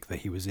music that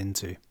he was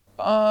into.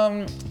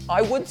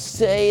 I would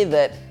say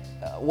that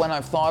when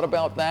I've thought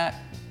about that,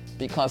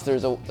 because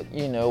there's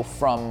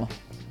from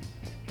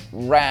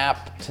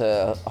rap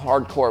to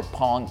hardcore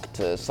punk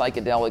to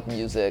psychedelic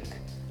music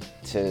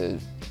to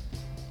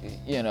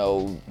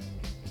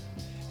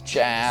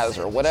jazz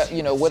or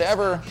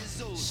whatever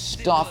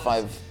stuff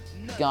I've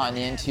gotten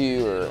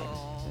into, or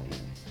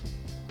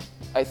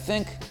I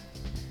think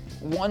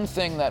one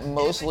thing that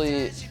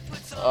mostly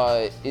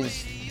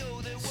is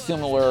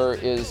similar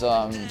is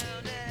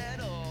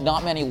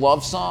not many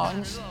love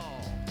songs.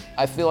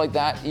 I feel like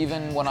that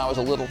even when I was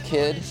a little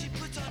kid,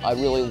 I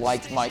really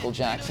liked Michael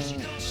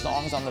Jackson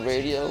songs on the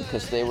radio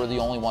because they were the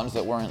only ones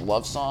that weren't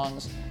love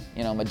songs.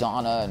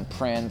 Madonna and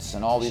Prince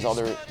and all these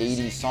other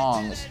 80s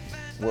songs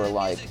were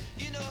like,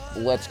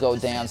 let's go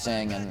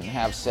dancing and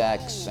have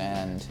sex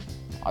and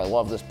I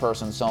love this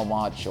person so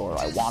much, or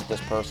I want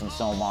this person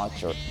so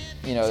much, or,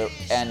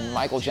 and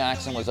Michael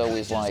Jackson was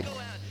always like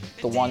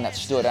the one that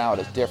stood out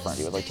as different.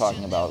 He was like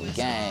talking about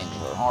gangs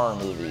or horror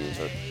movies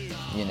or,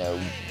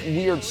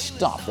 weird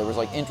stuff. There was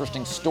like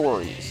interesting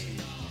stories.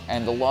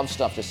 and the love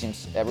stuff just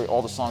seems,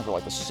 all the songs are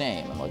like the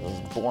same, and like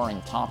this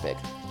boring topic.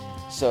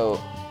 So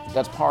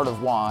that's part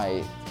of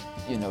why,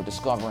 you know,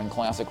 discovering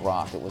classic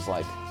rock, it was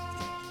like,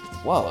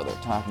 whoa, they're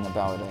talking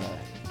about,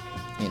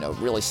 you know,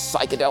 really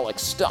psychedelic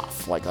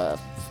stuff, like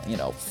you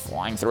know,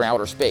 flying through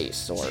outer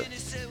space,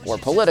 or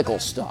political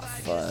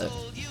stuff.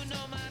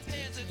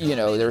 You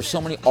know, there's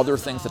so many other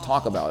things to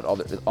talk about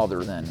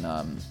other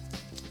than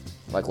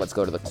like, let's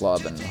go to the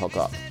club and hook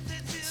up.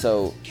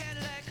 So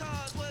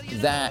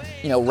that,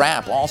 you know,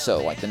 rap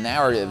also, like the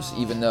narratives,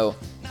 even though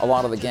a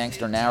lot of the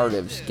gangster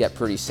narratives get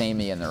pretty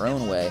samey in their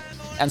own way.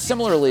 And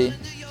similarly,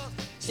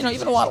 you know,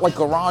 even a lot like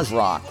garage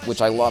rock,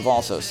 which I love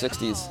also,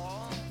 60s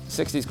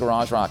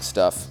garage rock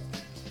stuff.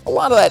 A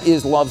lot of that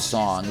is love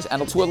songs,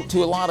 and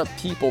to a lot of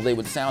people they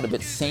would sound a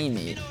bit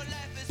samey.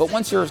 But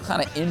once you're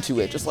kind of into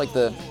it, just like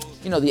the,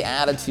 you know, the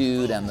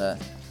attitude and the,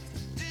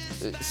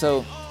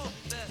 so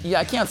yeah,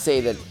 I can't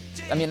say that.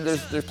 I mean,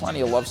 there's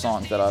plenty of love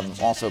songs that I'm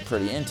also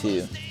pretty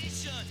into.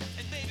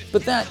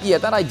 But that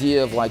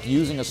idea of like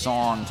using a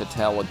song to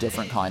tell a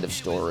different kind of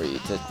story,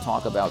 to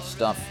talk about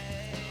stuff.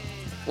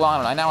 Well, I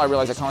don't know. Now I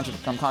realize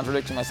I'm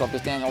contradicting myself,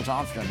 because Daniel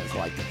Johnston is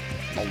like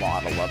a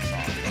lot of love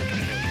songs.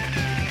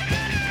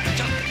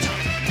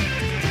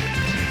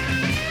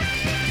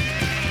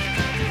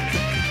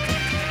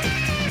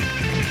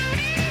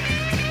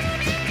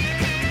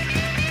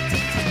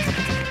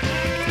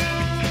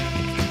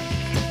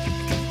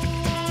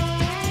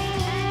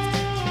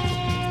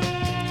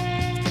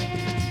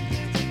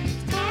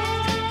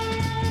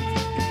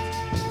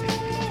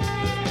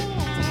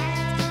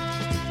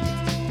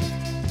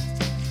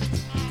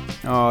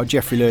 Oh,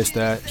 Jeffrey Lewis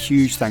there.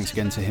 Huge thanks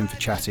again to him for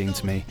chatting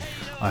to me.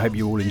 I hope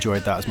you all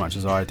enjoyed that as much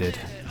as I did.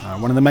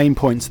 One of the main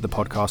points of the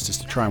podcast is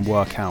to try and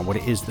work out what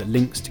it is that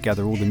links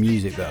together all the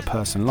music that a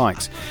person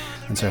likes.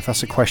 And so if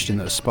that's a question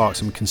that has sparked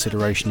some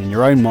consideration in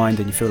your own mind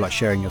and you feel like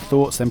sharing your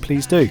thoughts, then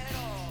please do.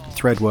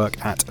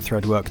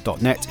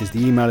 Threadwork@threadwork.net is the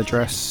email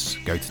address.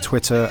 Go to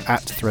Twitter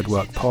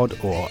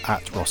 @threadworkpod or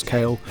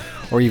 @RossCale,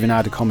 or even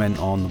add a comment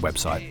on the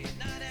website.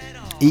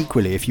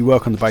 Equally, if you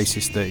work on the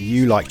basis that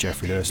you like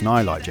Jeffrey Lewis and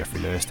I like Jeffrey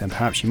Lewis, then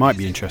perhaps you might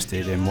be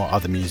interested in what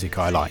other music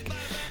I like.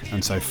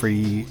 And so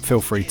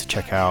feel free to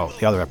check out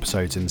the other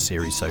episodes in the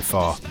series so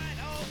far.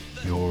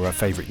 Your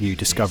favourite new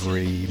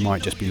discovery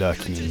might just be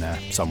lurking in there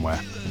somewhere,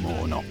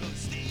 or not.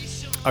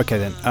 Okay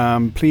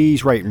then,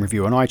 please rate and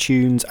review on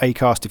iTunes,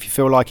 Acast if you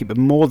feel like it, but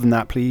more than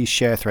that, please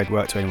share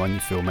Threadwork to anyone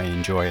you feel may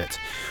enjoy it,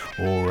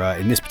 or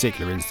in this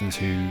particular instance,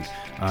 who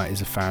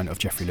is a fan of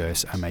Jeffrey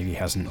Lewis and maybe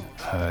hasn't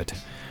heard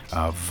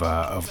of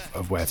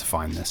where to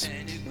find this.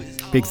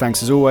 Big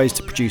thanks as always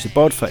to producer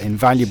Bod for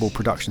invaluable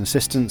production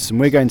assistance, and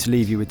we're going to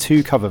leave you with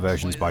 2 cover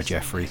versions by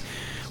Jeffrey,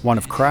 one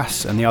of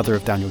Crass and the other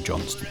of Daniel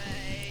Johnston.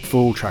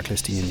 Full track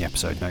listing in the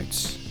episode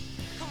notes.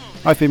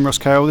 I've been Ross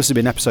Cale, this has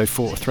been episode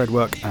 4 of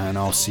Threadwork, and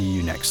I'll see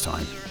you next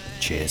time.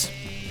 Cheers.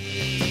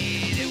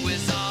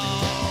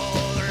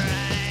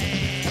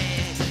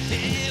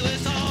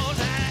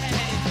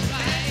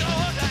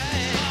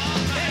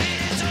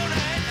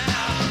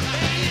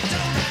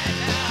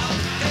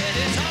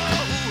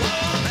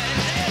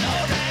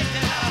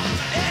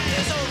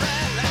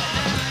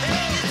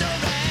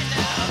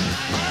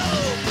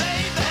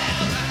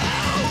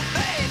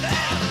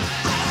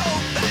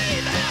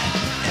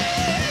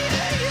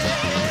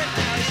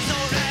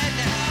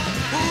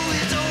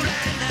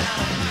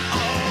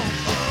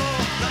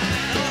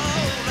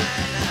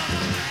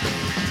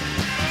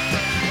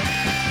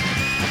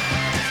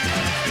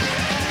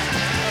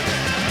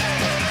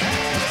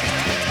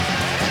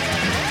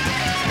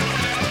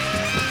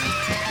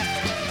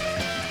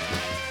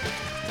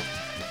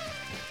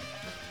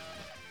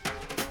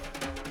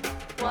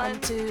 One,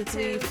 two,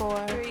 three,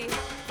 four.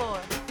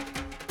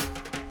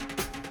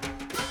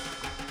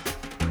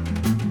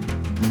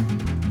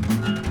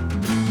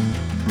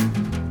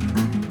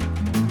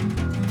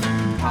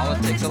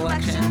 Politics,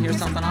 election, here's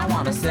something I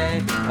want to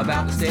say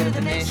about the state of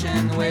the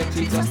nation, the way it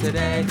treats us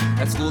today.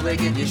 At school they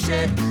give you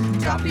shit,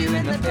 drop you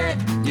in the pit.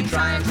 You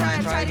try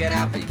to get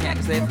out, but you can't,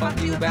 'cause they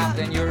fuck you about.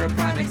 Then you're a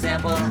prime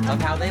example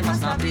of how they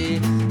must not be.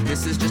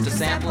 This is just a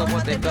sample of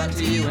what they've done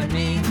to you and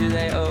me. Do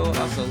they owe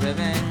us a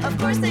living? Of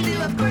course they do,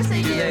 of course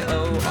they do. Do they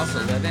owe us a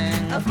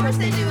living? Of course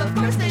they do, of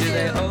course they do. Do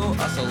they owe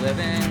us a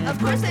living? Of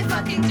course they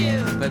fucking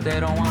do. But they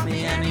don't want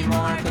me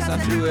anymore, 'cause I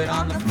threw it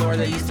on the floor.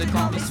 They used to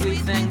call me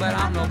sweet thing, but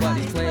I'm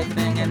nobody's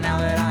plaything. And now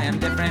that I am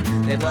different,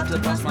 they'd love to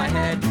bust my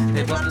head.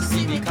 They'd love to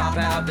see me cop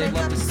out, they'd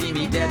love to see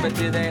me dead. But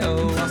do they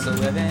owe us a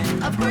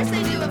living? Of course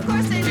they do, of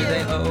course they do. Do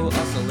they owe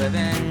us a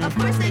living? Of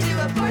course they do,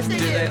 of course they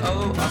do. Do they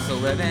owe us a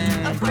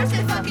living? Of course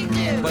they fucking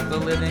do. But the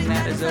living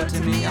that is owed to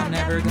me, I'm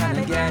never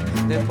gonna get.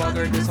 They've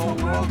buggered this whole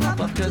world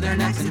up to their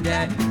necks in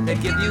debt. They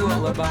give you a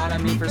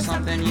lobotomy for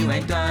something you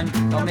ain't done.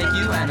 They'll make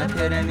you an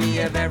epitome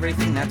of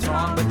everything that's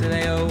wrong. But do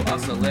they owe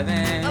us a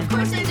living? Of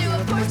course they do,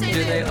 of course they do.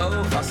 Do they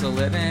owe us a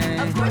living?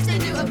 Of course they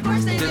do, of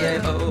course they do. Do they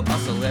owe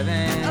us a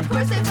living? Of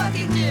course they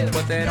fucking do.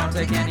 But they don't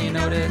take any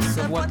notice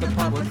of what the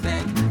public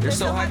think. They're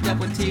so hyped up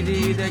with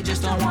TV, they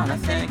just don't wanna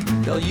think.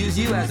 They'll use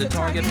you as a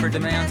target for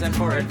demands and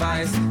for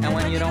advice. And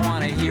when you don't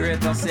wanna hear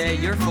it, they'll say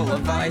you're full of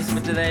vice.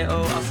 But do they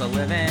owe us a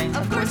living?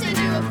 Of course they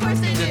do, of course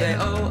they do. Do they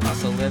owe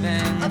us a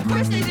living? Of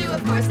course they do,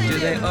 of course they do. Do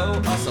they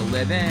owe us a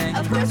living?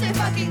 Of course they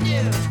fucking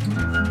do.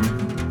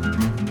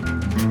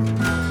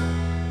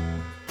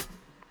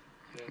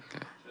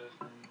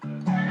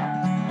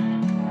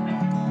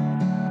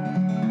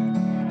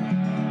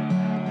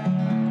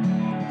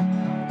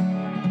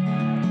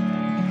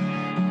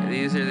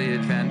 These are the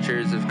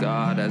adventures of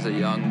God as a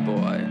young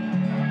boy.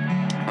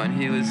 When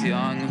he was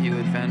young, he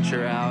would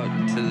venture out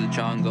into the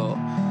jungle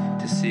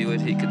to see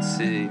what he could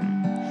see.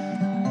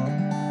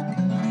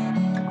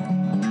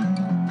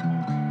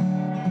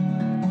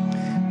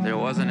 There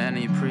wasn't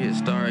any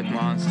prehistoric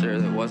monster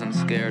that wasn't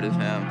scared of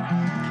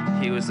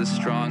him. He was the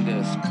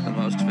strongest, the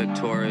most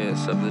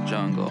victorious of the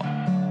jungle.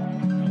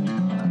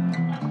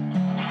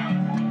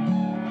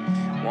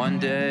 One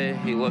day,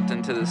 he looked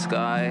into the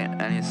sky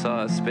and he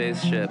saw a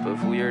spaceship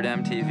of weird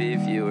MTV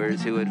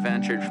viewers who had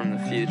ventured from the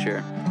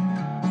future.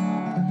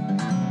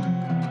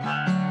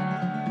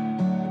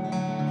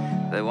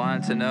 They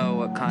wanted to know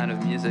what kind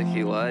of music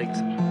he liked.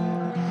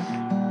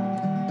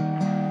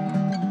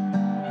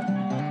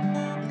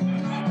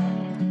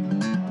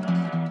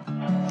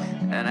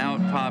 And out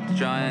popped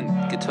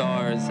giant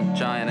guitars and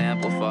giant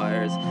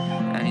amplifiers,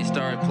 and he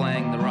started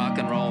playing the rock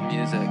and roll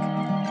music,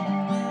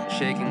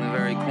 shaking the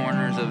very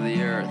corners of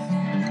the earth.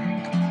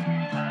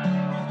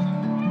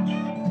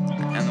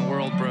 And the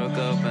world broke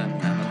open,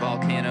 and the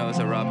volcanoes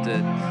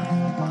erupted,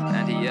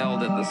 and he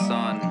yelled at the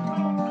sun,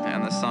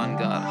 and the sun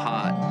got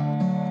hot.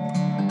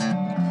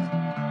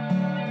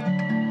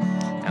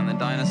 And the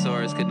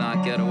dinosaurs could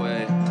not get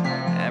away.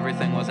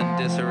 Everything was in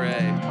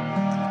disarray.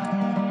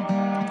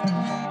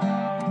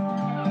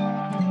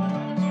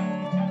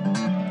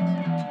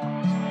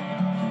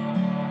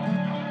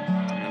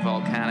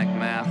 Volcanic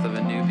math of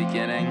a new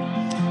beginning,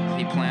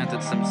 he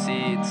planted some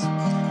seeds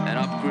and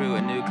upgrew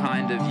a new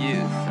kind of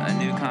youth, a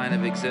new kind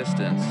of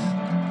existence.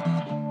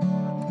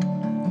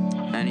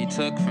 And he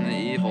took from the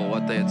evil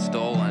what they had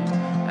stolen,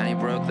 and he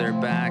broke their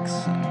backs,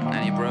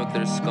 and he broke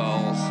their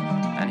skulls,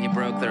 and he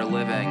broke their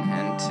living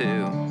in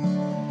two.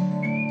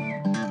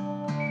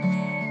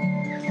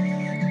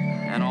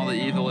 And all the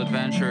evil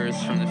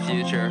adventurers from the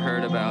future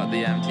heard about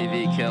the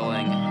MTV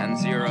killing and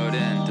zeroed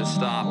in to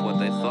stop what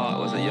they thought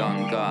was a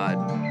young god.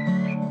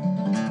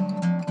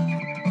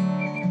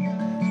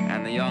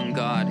 And the young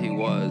god he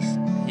was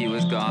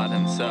God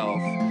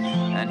himself,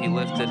 and he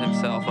lifted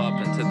himself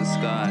up into the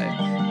sky,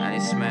 and he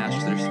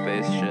smashed their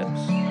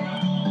spaceships.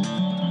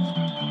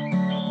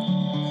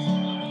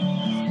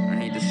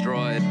 And he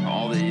destroyed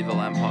all the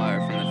evil empire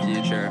from the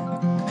future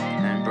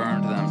and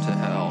burned them to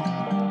hell.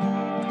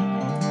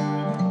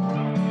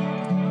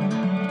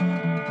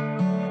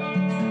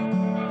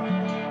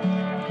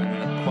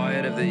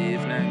 Of the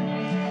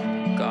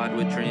evening, God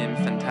would dream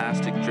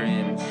fantastic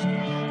dreams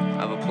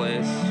of a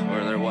place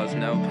where there was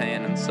no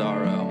pain and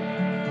sorrow,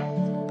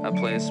 a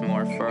place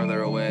more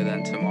further away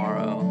than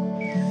tomorrow,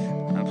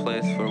 a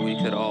place where we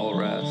could all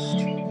rest,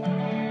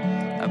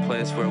 a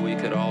place where we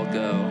could all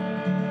go,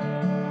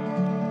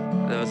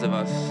 those of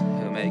us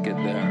who make it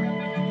there.